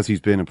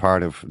he's been a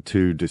part of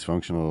two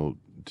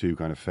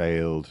kind of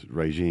failed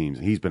regimes.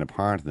 He's been a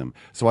part of them.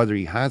 So either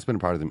he has been a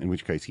part of them, in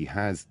which case he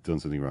has done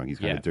something wrong. He's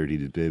kind of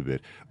dirtied it a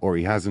bit, or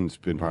he hasn't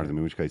been part of them,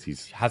 in which case he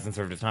hasn't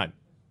served his time.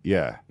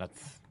 Yeah,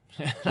 that's.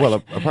 Well,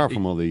 apart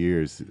from all the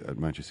years at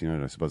Manchester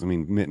United, I suppose. I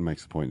mean, Mitten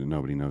makes the point that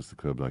nobody knows the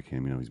club like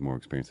him. He's more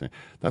experienced.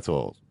 That's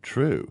all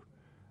true.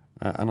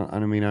 And I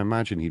mean, I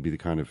imagine he'd be the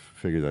kind of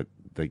figure that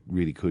they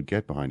really could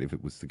get behind if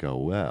it was to go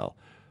well.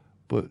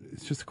 But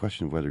it's just a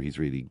question of whether he's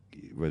really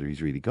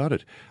got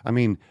it. I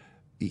mean,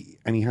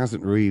 he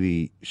hasn't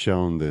really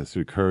shown the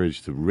sort of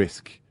courage to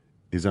risk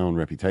his own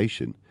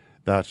reputation.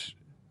 That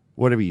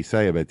whatever you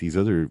say about these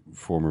other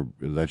former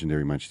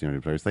legendary Manchester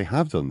United players, they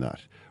have done that.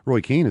 Roy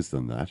Keane has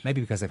done that.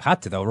 Maybe because they've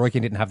had to, though. Roy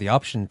Keane didn't have the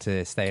option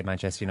to stay at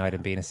Manchester United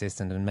and be an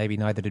assistant, and maybe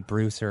neither did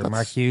Bruce or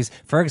Mark Hughes.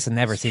 Ferguson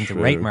never seemed to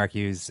rate Mark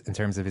Hughes in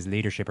terms of his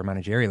leadership or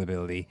managerial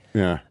ability.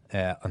 Yeah.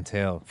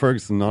 Until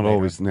Ferguson, not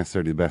always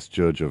necessarily the best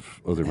judge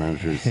of other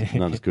managers.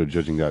 Not as good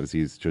judging that as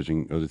he's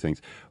judging other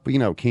things. But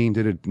Keane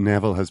did it.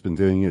 Neville has been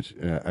doing it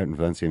out in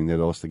Valencia. I mean, they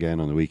lost again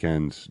on the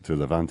weekend to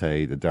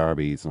Levante. The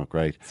derby, it's not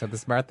great. So the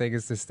smart thing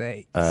is to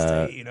stay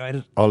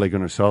United. Ole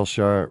Gunnar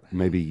Solskjaer,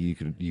 maybe you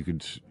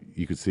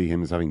could see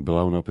him as having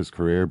blown up his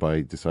career by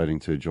deciding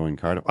to join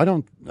Cardiff. I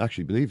don't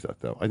actually believe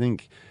that, though. I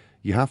think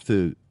you have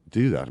to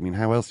do that. I mean,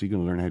 how else are you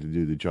going to learn how to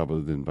do the job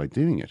other than by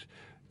doing it?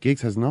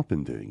 Giggs has not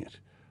been doing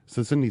it.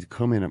 So suddenly to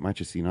come in at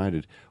Manchester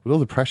United with all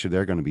the pressure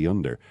they're going to be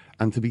under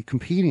and to be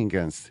competing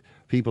against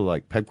people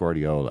like Pep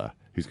Guardiola,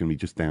 who's going to be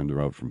just down the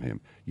road from him,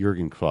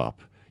 Jurgen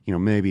Klopp,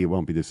 maybe it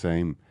won't be the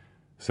same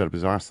setup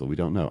as Arsenal, we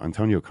don't know.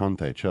 Antonio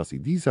Conte at Chelsea.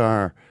 These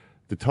are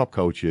the top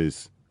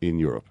coaches in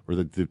Europe, or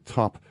the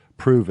top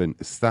proven,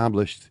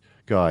 established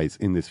guys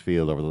in this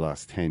field over the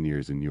last 10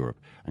 years in Europe.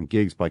 And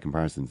Giggs, by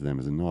comparison to them,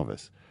 is a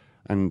novice.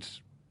 And,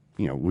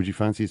 would you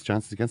fancy his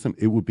chances against them?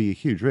 It would be a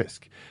huge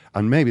risk.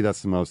 And maybe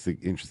that's the most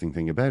interesting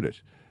thing about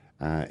it.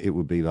 It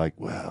would be like,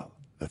 well,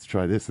 let's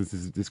try this.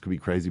 This could be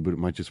crazy, but it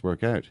might just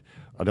work out.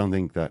 I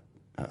think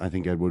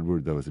Ed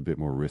Woodward, though, is a bit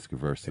more risk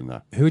averse than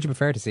that. Who would you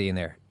prefer to see in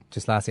there?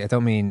 Just lastly, I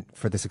don't mean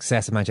for the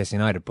success of Manchester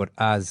United, but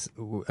as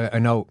I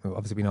know,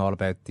 obviously we know all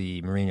about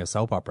the Mourinho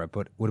soap opera,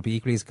 but would it be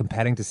equally as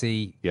compelling to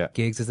see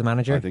Giggs as the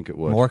manager? I think it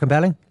would. More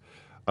compelling?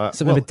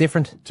 Something a bit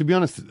different? To be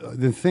honest,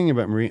 the thing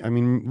about Mourinho, I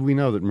mean, we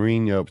know that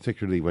Mourinho,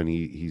 particularly when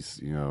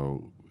he's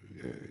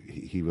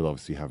he will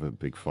obviously have a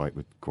big fight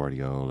with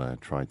Guardiola,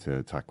 try to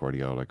attack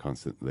Guardiola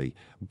constantly,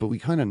 but we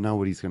kind of know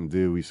what he's going to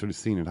do. We've sort of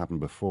seen it happen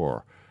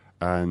before,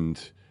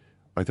 and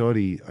I thought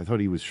he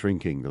was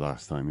shrinking the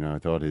last time. I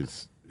thought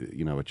his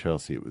at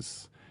Chelsea it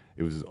was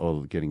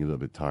all getting a little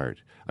bit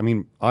tired. I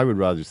mean, I would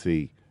rather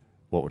see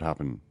what would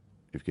happen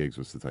if Giggs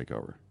was to take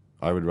over.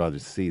 I would rather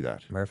see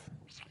that. Murph?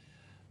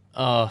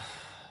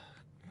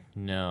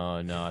 No,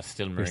 it's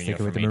still Mourinho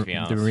for me, to be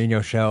honest. The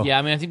Mourinho show. Yeah,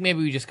 I mean, I think maybe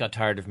we just got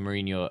tired of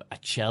Mourinho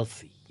at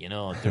Chelsea.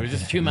 There was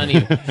just too many.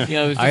 It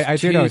was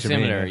just too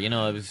similar.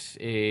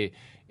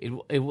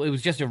 It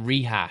was just a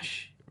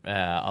rehash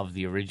of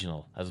the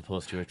original as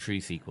opposed to a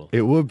true sequel.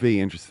 It would be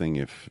interesting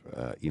if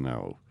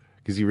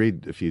because you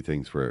read a few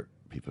things where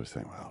people are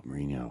saying, "Well,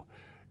 Mourinho,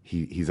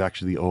 he's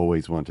actually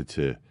always wanted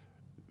to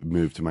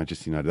move to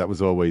Manchester United. That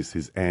was always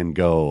his end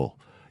goal."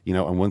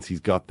 And once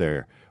he's got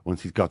there,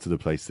 once he's got to the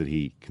place that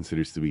he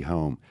considers to be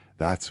home,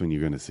 that's when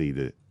you're going to see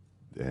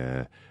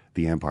the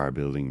empire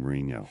building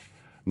Mourinho,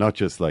 not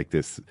just like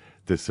this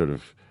sort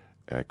of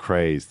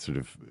crazed sort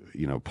of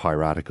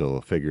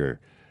piratical figure,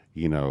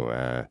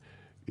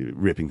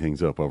 ripping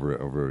things up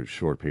over a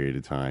short period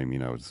of time,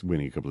 just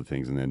winning a couple of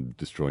things and then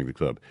destroying the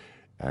club.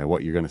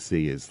 What you're going to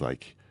see is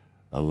like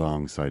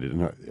alongside it,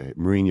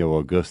 Mourinho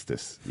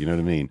Augustus, you know what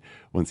I mean?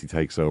 Once he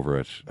takes over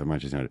at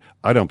Manchester United.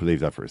 I don't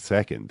believe that for a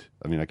second.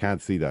 I mean, I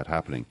can't see that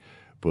happening,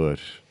 but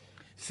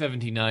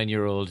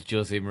 79-year-old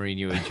Jose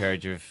Mourinho in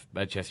charge of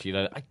Manchester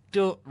United. I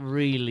don't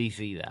really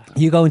see that.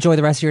 You go enjoy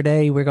the rest of your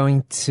day. We're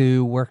going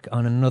to work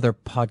on another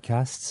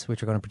podcast,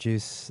 which we're going to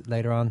produce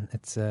later on.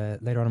 It's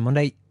later on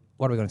Monday.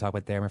 What are we going to talk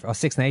about there?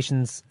 Six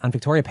Nations and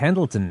Victoria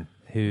Pendleton,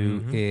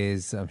 who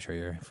is, I'm sure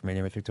you're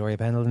familiar with Victoria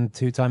Pendleton,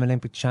 two-time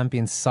Olympic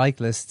champion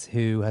cyclist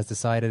who has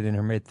decided in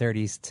her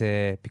mid-30s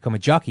to become a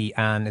jockey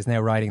and is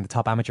now riding the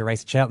top amateur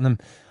race at Cheltenham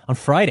on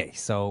Friday.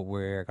 So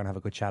we're going to have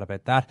a good chat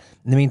about that.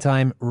 In the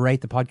meantime,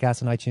 rate the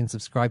podcast on iTunes,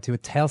 subscribe to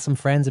it, tell some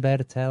friends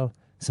about it, tell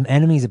some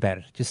enemies about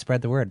it. Just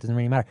spread the word. It doesn't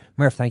really matter.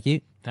 Murph, thank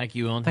you. Thank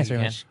you, Owen. Thanks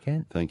very much,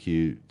 Ken. Thank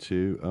you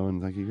to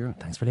Owen. Thank you, Grant.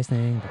 Thanks for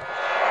listening.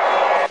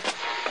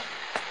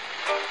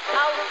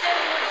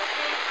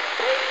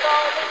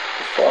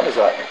 What is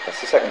that?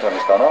 That's the second time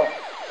it's gone off.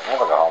 They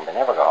never go home, they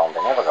never go home,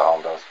 they never go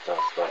home, those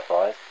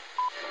boys.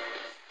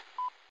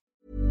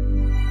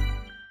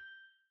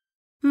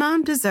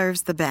 Mom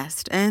deserves the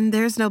best, and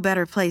there's no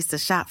better place to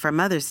shop for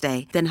Mother's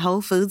Day than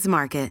Whole Foods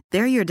Market.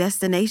 They're your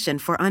destination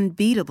for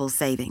unbeatable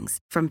savings,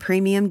 from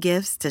premium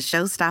gifts to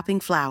show-stopping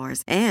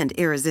flowers and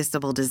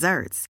irresistible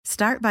desserts.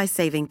 Start by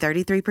saving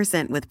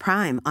 33% with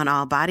Prime on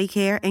all body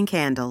care and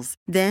candles.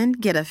 Then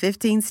get a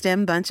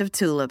 15-stem bunch of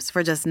tulips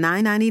for just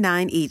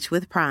 $9.99 each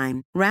with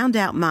Prime. Round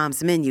out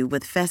Mom's menu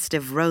with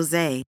festive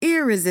rosé,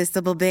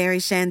 irresistible berry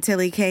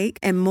chantilly cake,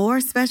 and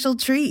more special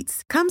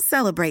treats. Come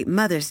celebrate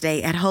Mother's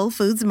Day at Whole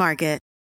Foods Market.